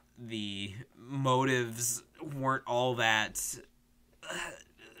 and the motives weren't all that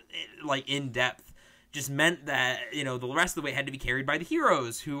like in depth, just meant that, the rest of the way had to be carried by the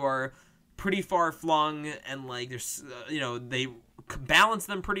heroes, who are pretty far flung, and, like, there's they balance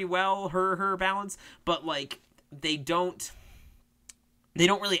them pretty well, her balance, but, like, they don't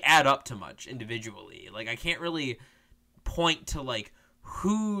really add up to much individually. Like, I can't really point to, like,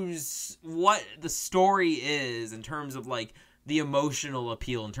 what the story is in terms of, like, the emotional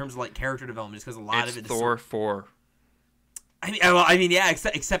appeal, in terms of, like, character development, just because a lot of it is Thor 4. I mean, yeah,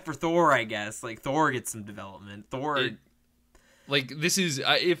 except for Thor, I guess. Like, Thor gets some development. This is,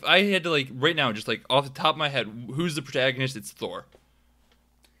 if I had to, like, right now, just, like, off the top of my head, who's the protagonist? It's Thor.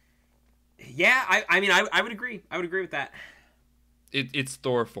 Yeah, I mean, I would agree. I would agree with that. It's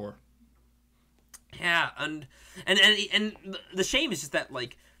Thor 4. Yeah, and the shame is just that,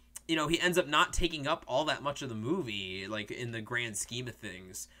 like, he ends up not taking up all that much of the movie, like, in the grand scheme of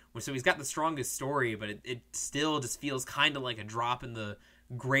things. So he's got the strongest story, but it still just feels kind of like a drop in the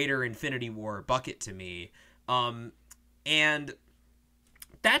greater Infinity War bucket to me. And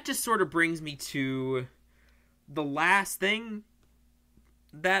that just sort of brings me to the last thing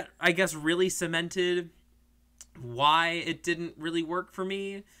that I guess really cemented why it didn't really work for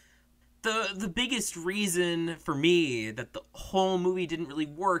me. The biggest reason for me that the whole movie didn't really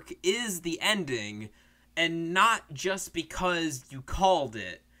work is the ending, and not just because you called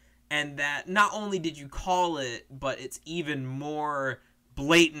it, and that not only did you call it, but it's even more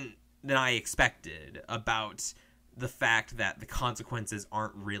blatant than I expected about the fact that the consequences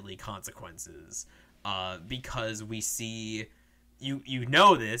aren't really consequences, because we see, you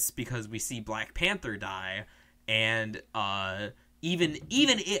know this because we see Black Panther die, and even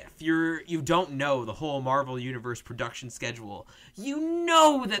if you don't know the whole Marvel Universe production schedule, you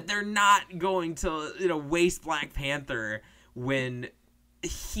know that they're not going to waste Black Panther when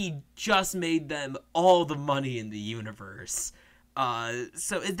he just made them all the money in the universe.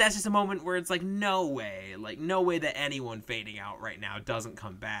 So that's just a moment where it's like, no way that anyone fading out right now doesn't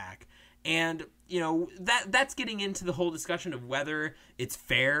come back. And, that's getting into the whole discussion of whether it's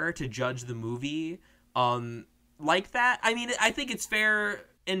fair to judge the movie like that. I mean, I think it's fair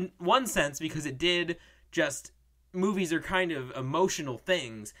in one sense because it did just... Movies are kind of emotional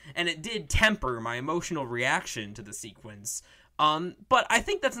things, and it did temper my emotional reaction to the sequence. But I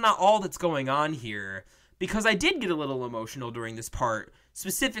think that's not all that's going on here, because I did get a little emotional during this part,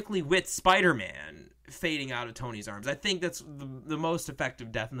 specifically with Spider-Man fading out of Tony's arms. I think that's the most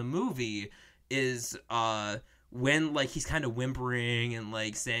effective death in the movie is when, like, he's kind of whimpering and,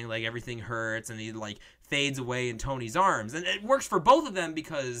 like, saying, like, everything hurts, and he, like, fades away in Tony's arms. And it works for both of them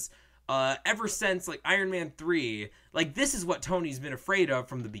because... ever since, like, Iron Man 3, like, this is what Tony's been afraid of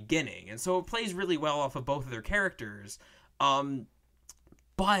from the beginning. And so it plays really well off of both of their characters.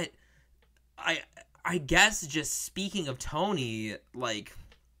 But I guess just speaking of Tony, like,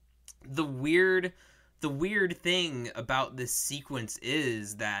 the weird thing about this sequence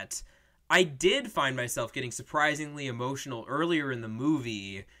is that I did find myself getting surprisingly emotional earlier in the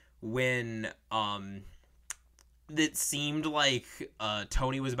movie when, it seemed like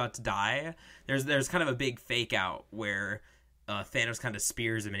Tony was about to die. There's kind of a big fake out where Thanos kind of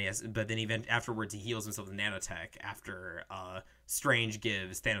spears him, but then afterwards he heals himself with nanotech after Strange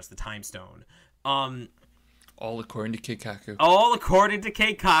gives Thanos the Time Stone. All according to Keikaku. All according to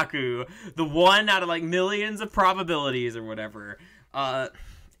Keikaku, the one out of like millions of probabilities or whatever.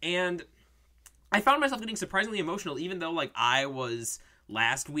 And I found myself getting surprisingly emotional, even though like I was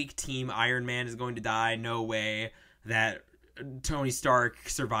last week team Iron Man is going to die, no way that Tony Stark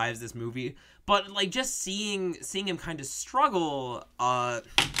survives this movie. But like just seeing him kind of struggle got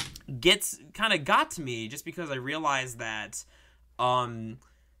to me, just because I realized that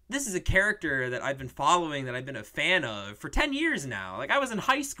this is a character that I've been following, that I've been a fan of for 10 years now. Like I was in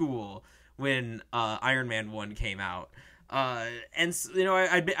high school when Iron Man 1 came out. And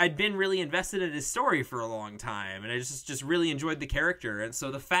I'd been really invested in his story for a long time, and I just really enjoyed the character. And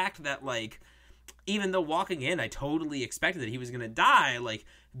so the fact that, like, even though walking in I totally expected that he was gonna die, like,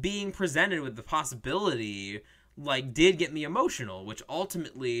 being presented with the possibility, like, did get me emotional, which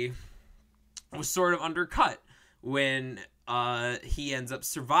ultimately was sort of undercut when he ends up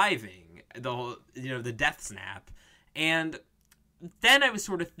surviving the death snap. And then I was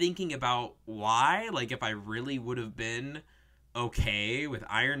sort of thinking about why, like, if I really would have been okay with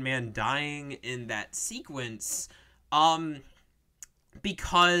Iron Man dying in that sequence,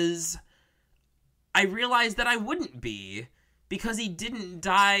 because I realized that I wouldn't be, because he wouldn't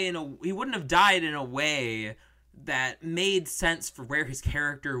have died in a way that made sense for where his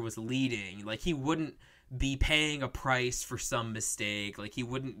character was leading. Like, he wouldn't be paying a price for some mistake, like, he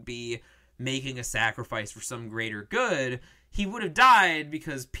wouldn't be making a sacrifice for some greater good. He would have died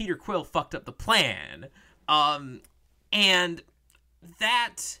because Peter Quill fucked up the plan. And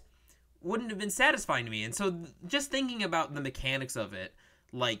that wouldn't have been satisfying to me. And so just thinking about the mechanics of it,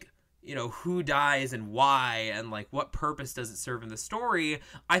 like, who dies and why, and like what purpose does it serve in the story,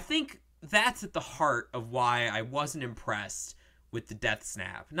 I think that's at the heart of why I wasn't impressed with the death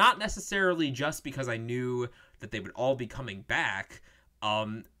snap. Not necessarily just because I knew that they would all be coming back. I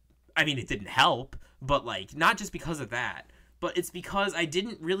mean, it didn't help, but like, not just because of that. But it's because I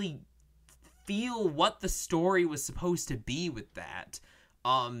didn't really feel what the story was supposed to be with that.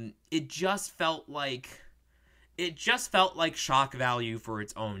 It just felt like shock value for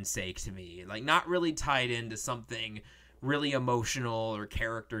its own sake to me. Like, not really tied into something really emotional or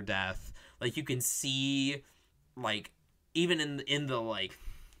character death. Like, you can see, like, even in the like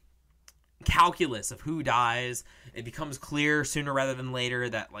calculus of who dies, it becomes clear sooner rather than later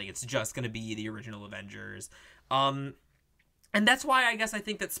that like it's just going to be the original Avengers. And that's why I guess I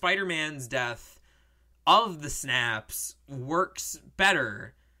think that Spider-Man's death of the snaps works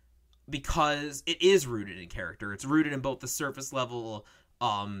better, because it is rooted in character. It's rooted in both the surface level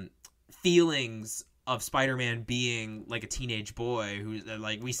feelings of Spider-Man being like a teenage boy who,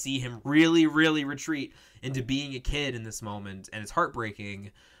 like, we see him really, really retreat into being a kid in this moment, and it's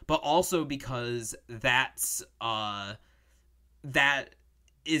heartbreaking, but also because that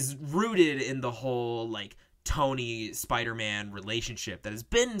is rooted in the whole, like, Tony Spider-Man relationship that has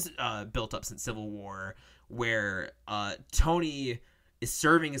been built up since Civil War, where Tony is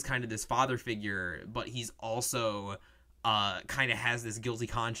serving as kind of this father figure, but he's also kind of has this guilty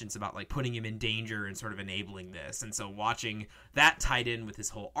conscience about like putting him in danger and sort of enabling this. And so watching that tied in with his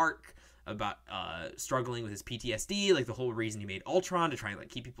whole arc about struggling with his PTSD, like the whole reason he made Ultron to try and like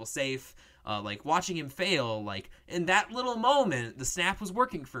keep people safe. Like watching him fail, like in that little moment, the snap was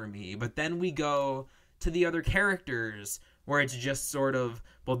working for me. But then we go to the other characters where it's just sort of,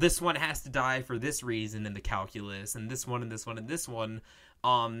 well, this one has to die for this reason in the calculus, and this one and this one and this one.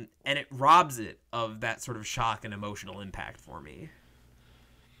 And it robs it of that sort of shock and emotional impact for me.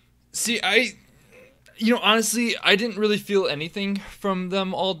 See, honestly, I didn't really feel anything from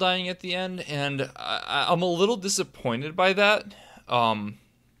them all dying at the end, and I'm a little disappointed by that.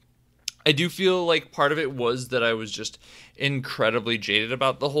 I do feel like part of it was that I was just incredibly jaded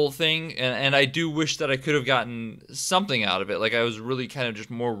about the whole thing, and I do wish that I could have gotten something out of it. Like, I was really kind of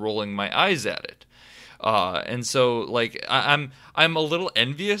just more rolling my eyes at it. And so, like, I'm a little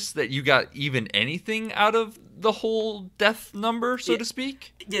envious that you got even anything out of the whole death number, so to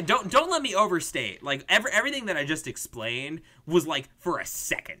speak. Yeah, don't let me overstate. Like, everything that I just explained was, like, for a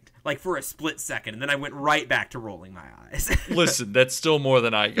second. Like, for a split second, and then I went right back to rolling my eyes. Listen, that's still more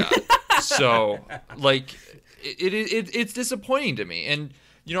than I got. So, like, it's disappointing to me. And,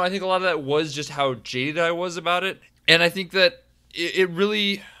 I think a lot of that was just how jaded I was about it. And I think that it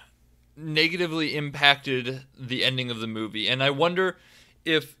really negatively impacted the ending of the movie. And I wonder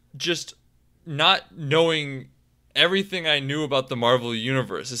if just not knowing everything I knew about the Marvel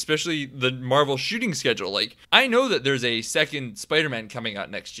universe, especially the Marvel shooting schedule, like, I know that there's a second Spider-Man coming out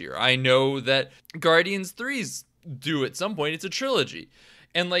next year. I know that Guardians 3's due at some point. It's a trilogy.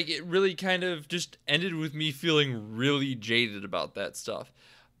 And, like, it really kind of just ended with me feeling really jaded about that stuff.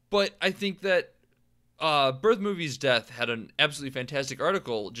 But I think that Birth Movie's Death had an absolutely fantastic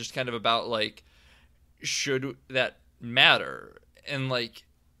article just kind of about, like, should that matter? And, like,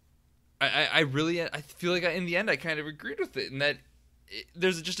 I feel like in the end I kind of agreed with it, and that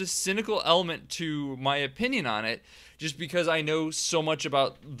there's just a cynical element to my opinion on it, just because I know so much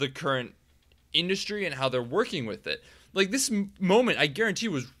about the current industry and how they're working with it. Like, this moment, I guarantee,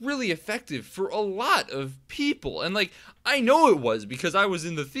 was really effective for a lot of people. And, like, I know it was because I was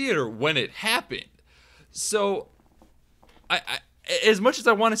in the theater when it happened. So, I as much as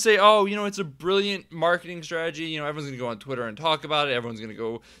I want to say, oh, it's a brilliant marketing strategy, everyone's going to go on Twitter and talk about it. Everyone's going to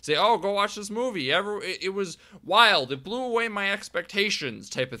go say, oh, go watch this movie. It was wild. It blew away my expectations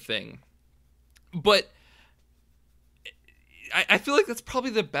type of thing. But I feel like that's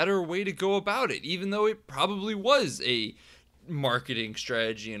probably the better way to go about it, even though it probably was a marketing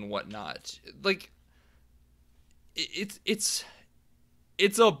strategy and whatnot. Like, it's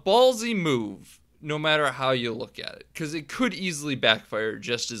a ballsy move, no matter how you look at it, because it could easily backfire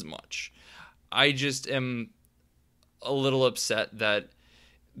just as much. I just am a little upset that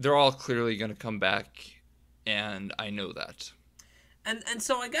they're all clearly going to come back, and I know that. And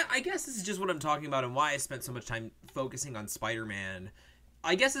so I guess this is just what I'm talking about, and why I spent so much time focusing on Spider-Man.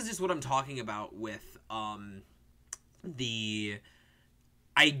 I guess it's just what I'm talking about with the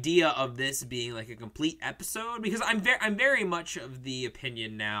idea of this being like a complete episode, because I'm very much of the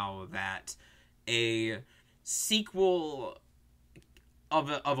opinion now that a sequel of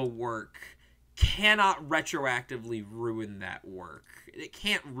a work cannot retroactively ruin that work. It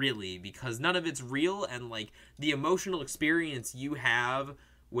can't really, because none of it's real, and like the emotional experience you have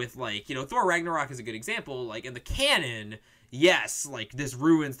with, like, Thor Ragnarok is a good example. Like, in the canon, yes, like, this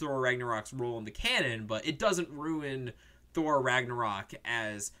ruins Thor Ragnarok's role in the canon, but it doesn't ruin Thor Ragnarok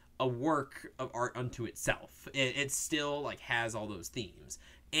as a work of art unto itself. It still, like, has all those themes.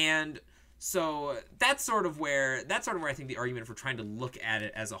 And so that's sort of where I think the argument for trying to look at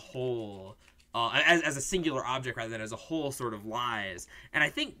it as a whole, as a singular object rather than as a whole, sort of lies. And I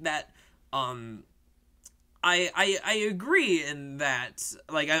think that I agree in that,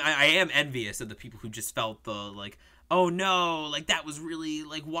 like, I am envious of the people who just felt the, like, oh no, like, that was really,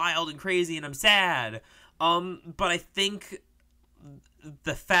 like, wild and crazy and I'm sad. But I think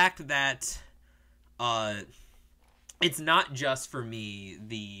the fact that it's not just for me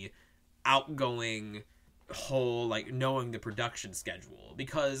the outgoing whole, like, knowing the production schedule,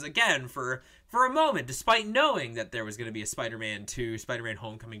 because again, for a moment, despite knowing that there was going to be a Spider-Man 2, Spider-Man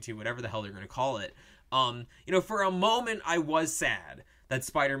Homecoming 2, whatever the hell they're going to call it, for a moment I was sad that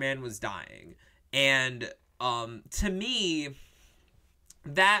Spider-Man was dying, and to me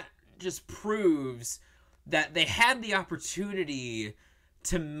that just proves that they had the opportunity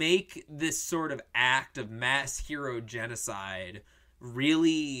to make this sort of act of mass hero genocide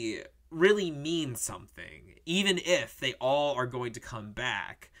really mean something, even if they all are going to come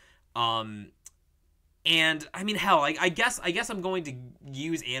back. And I mean, hell, I guess I'm going to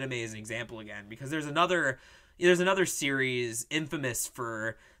use anime as an example again, because there's another series infamous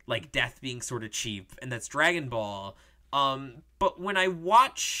for, like, death being sort of cheap, and that's Dragon Ball. But when I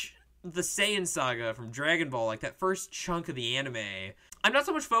watch the Saiyan saga from Dragon Ball, like that first chunk of the anime, I'm not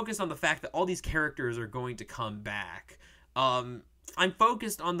so much focused on the fact that all these characters are going to come back. I'm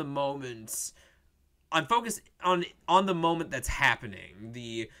focused on the moments. I'm focused on the moment that's happening,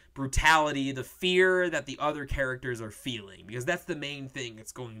 the brutality, the fear that the other characters are feeling, because that's the main thing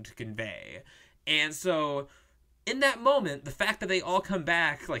it's going to convey. And so, in that moment, the fact that they all come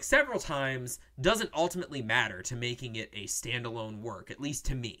back, like, several times doesn't ultimately matter to making it a standalone work, at least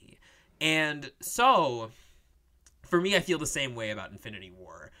to me. And so, for me, I feel the same way about Infinity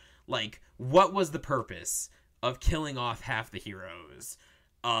War. Like, what was the purpose of killing off half the heroes?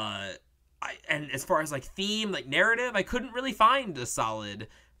 And as far as, like, theme, like, narrative, I couldn't really find a solid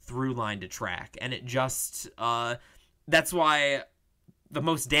through line to track. And it just, that's why the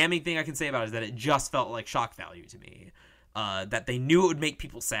most damning thing I can say about it is that it just felt like shock value to me. That they knew it would make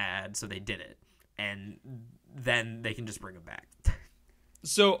people sad, so they did it. And then they can just bring them back.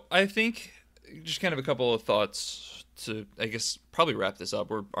 So I think just kind of a couple of thoughts to, I guess, probably wrap this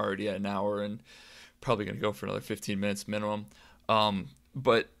up. We're already at an hour and probably going to go for another 15 minutes minimum.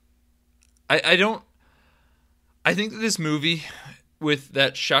 But I think that this movie, with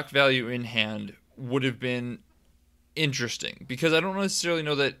that shock value in hand, would have been interesting, because I don't necessarily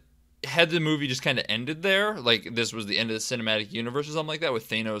know that had the movie just kind of ended there, like this was the end of the cinematic universe or something like that, with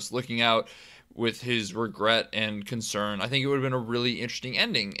Thanos looking out with his regret and concern, I think it would have been a really interesting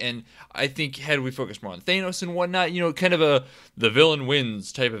ending. And I think had we focused more on Thanos and whatnot, kind of the villain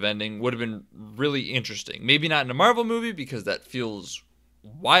wins type of ending would have been really interesting. Maybe not in a Marvel movie, because that feels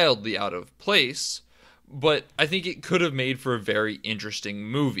wildly out of place, but I think it could have made for a very interesting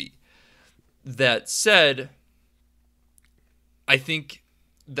movie. That said, I think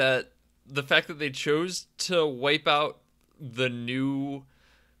that the fact that they chose to wipe out the new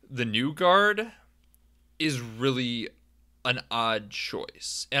guard is really an odd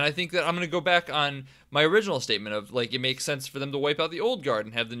choice. And I think that I'm going to go back on my original statement of, like, it makes sense for them to wipe out the old guard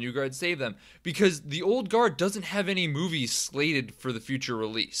and have the new guard save them, because the old guard doesn't have any movies slated for the future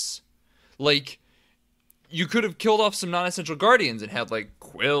release. Like, you could have killed off some non-essential Guardians and had, like,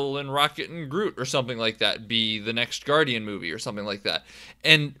 Quill and Rocket and Groot or something like that be the next Guardian movie or something like that.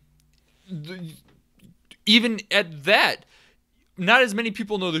 And even at that, not as many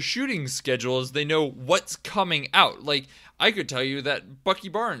people know the shooting schedule as they know what's coming out. Like, I could tell you that Bucky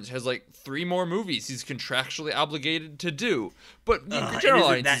Barnes has, like, 3 more movies he's contractually obligated to do. But the general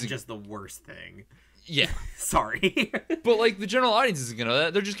audience that's just the worst thing. Yeah. Sorry. But, like, the general audience isn't going to know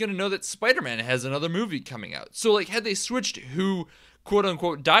that. They're just going to know that Spider-Man has another movie coming out. So, like, had they switched who,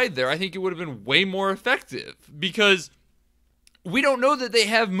 quote-unquote, died there, I think it would have been way more effective. Because we don't know that they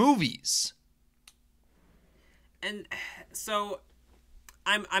have movies. And so,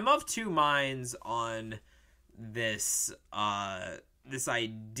 I'm of two minds on this, this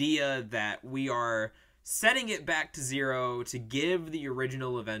idea that we are setting it back to zero to give the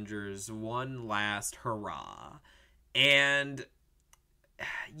original Avengers one last hurrah. And,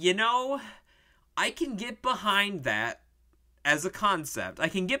 I can get behind that as a concept. I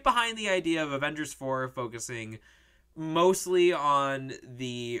can get behind the idea of Avengers 4 focusing mostly on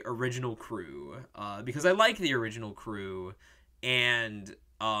the original crew, because I like the original crew, and,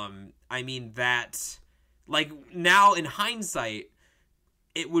 I mean that, like, now in hindsight,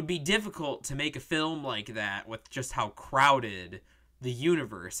 it would be difficult to make a film like that with just how crowded the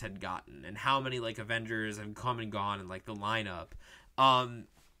universe had gotten and how many, like, Avengers had come and gone in, like, the lineup.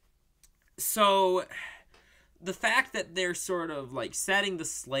 So the fact that they're sort of, like, setting the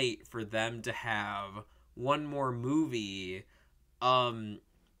slate for them to have one more movie,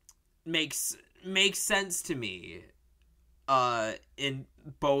 makes sense to me, in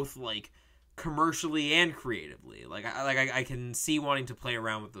both, like, commercially and creatively. I can see wanting to play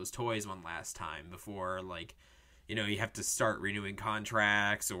around with those toys one last time before, like, you have to start renewing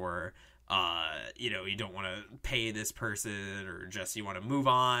contracts, or you don't want to pay this person, or just you want to move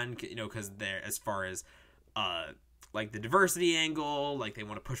on, because they're, as far as like the diversity angle, like they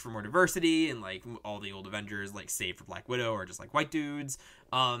want to push for more diversity, and like all the old Avengers, like save for Black Widow, are just like white dudes.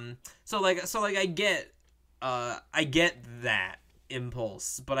 So I get that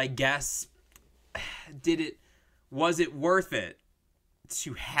impulse, but I guess, was it worth it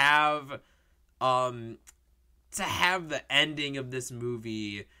to have the ending of this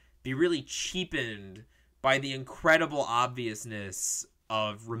movie be really cheapened by the incredible obviousness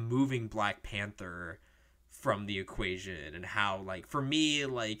of removing Black Panther from the equation, and how, like, for me,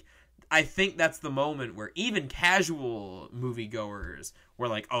 like, I think that's the moment where even casual moviegoers were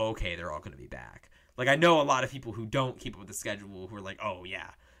like, oh, okay, they're all going to be back. Like, I know a lot of people who don't keep up with the schedule who are like, oh, yeah,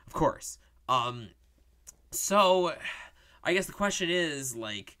 of course. So, I guess the question is,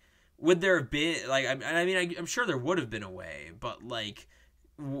 like, would there have been like I'm sure there would have been a way, but like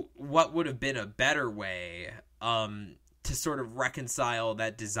what would have been a better way to sort of reconcile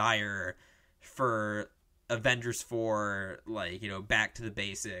that desire for Avengers 4, like, you know, back to the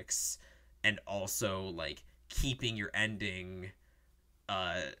basics, and also like keeping your ending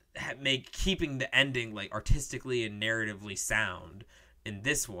keeping the ending like artistically and narratively sound in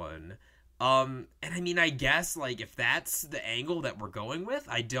this one. And I mean, I guess like if that's the angle that we're going with,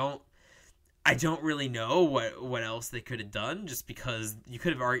 I don't really know what else they could have done, just because you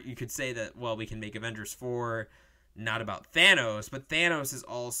could say that, well, we can make Avengers 4 not about Thanos, but Thanos is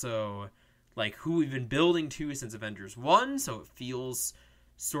also like who we've been building to since Avengers 1, so it feels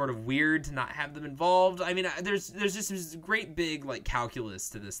sort of weird to not have them involved. I mean, there's just this great big like calculus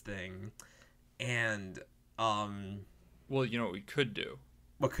to this thing. And well, you know what we could do?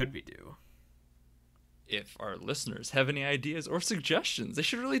 What could we do? If our listeners have any ideas or suggestions, they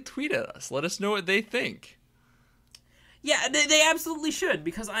should really tweet at us. Let us know what they think. Yeah, they absolutely should,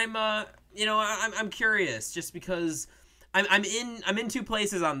 because I'm curious, just because I'm in two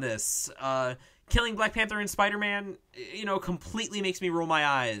places on this. Killing Black Panther and Spider-Man, you know, completely makes me roll my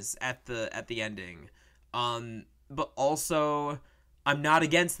eyes at the ending. But also I'm not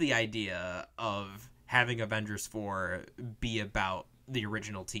against the idea of having Avengers 4 be about the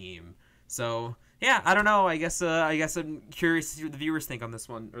original team. So, yeah, I don't know. I guess I'm curious to see what the viewers think on this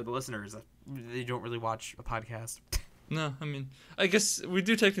one, or the listeners. They don't really watch a podcast. No, I mean, I guess we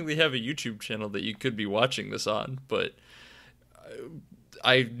do technically have a YouTube channel that you could be watching this on, but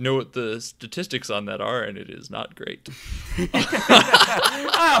I know what the statistics on that are, and it is not great.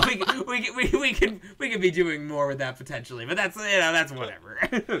 Oh, we could be doing more with that potentially, but that's whatever.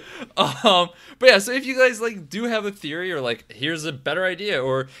 But yeah, so if you guys like do have a theory, or like here's a better idea,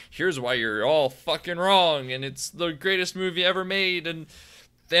 or here's why you're all fucking wrong, and it's the greatest movie ever made, and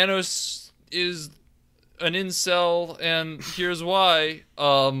Thanos is an incel, and here's why,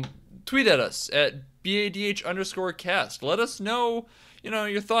 tweet at us at BADH_cast. Let us know, you know,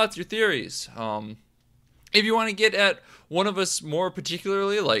 your thoughts, your theories. If you want to get at one of us more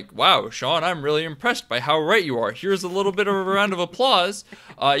particularly, like, wow, Sean, I'm really impressed by how right you are. Here's a little bit of a round of applause.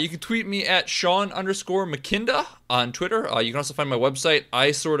 You can tweet me at Sean_McKinda on Twitter. You can also find my website,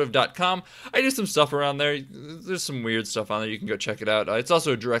 isortof.com. I do some stuff around there. There's some weird stuff on there. You can go check it out. It's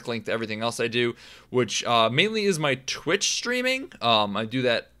also a direct link to everything else I do, which mainly is my Twitch streaming. I do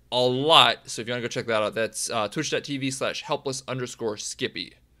that a lot, so if you want to go check that out, that's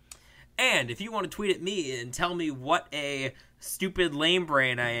twitch.tv/helpless_Skippy. And if you want to tweet at me and tell me what a stupid lame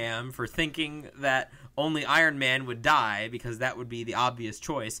brain I am for thinking that only Iron Man would die, because that would be the obvious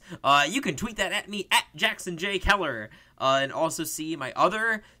choice, you can tweet that at me at Jackson J. Keller, and also see my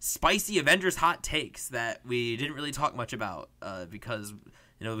other spicy Avengers hot takes that we didn't really talk much about, because,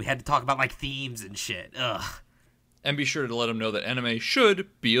 you know, we had to talk about like themes and shit. Ugh. And be sure to let them know that anime should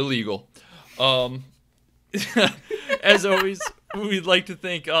be illegal. As always, we'd like to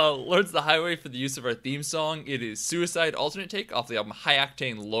thank Lords of the Highway for the use of our theme song. It is Suicide Alternate Take off the album High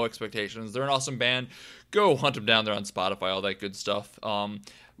Octane, Low Expectations. They're an awesome band. Go hunt them down. They're on Spotify, all that good stuff.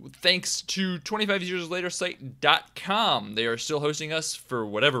 Thanks to 25yearslatersite.com. They are still hosting us for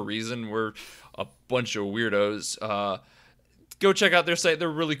whatever reason. We're a bunch of weirdos. Go check out their site. They're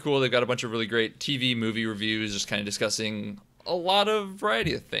really cool. They've got a bunch of really great TV, movie reviews, just kind of discussing a lot of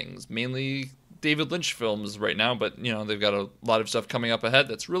variety of things, mainly David Lynch films right now, but, you know, they've got a lot of stuff coming up ahead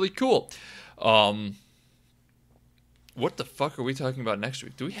that's really cool. What the fuck are we talking about next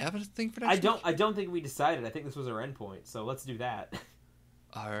week? Do we have a thing for next week? I don't think we decided. I think this was our endpoint, so let's do that.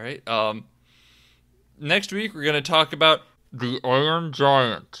 All right. Next week, we're going to talk about The Iron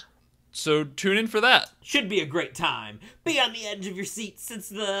Giant. So tune in for that. Should be a great time. Be on the edge of your seat since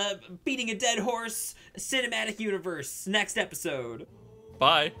the Beating a Dead Horse cinematic universe. Next episode.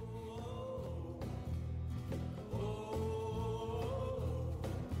 Bye.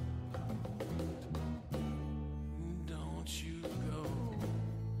 Don't you go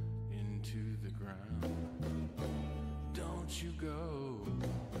into the ground. Don't you go.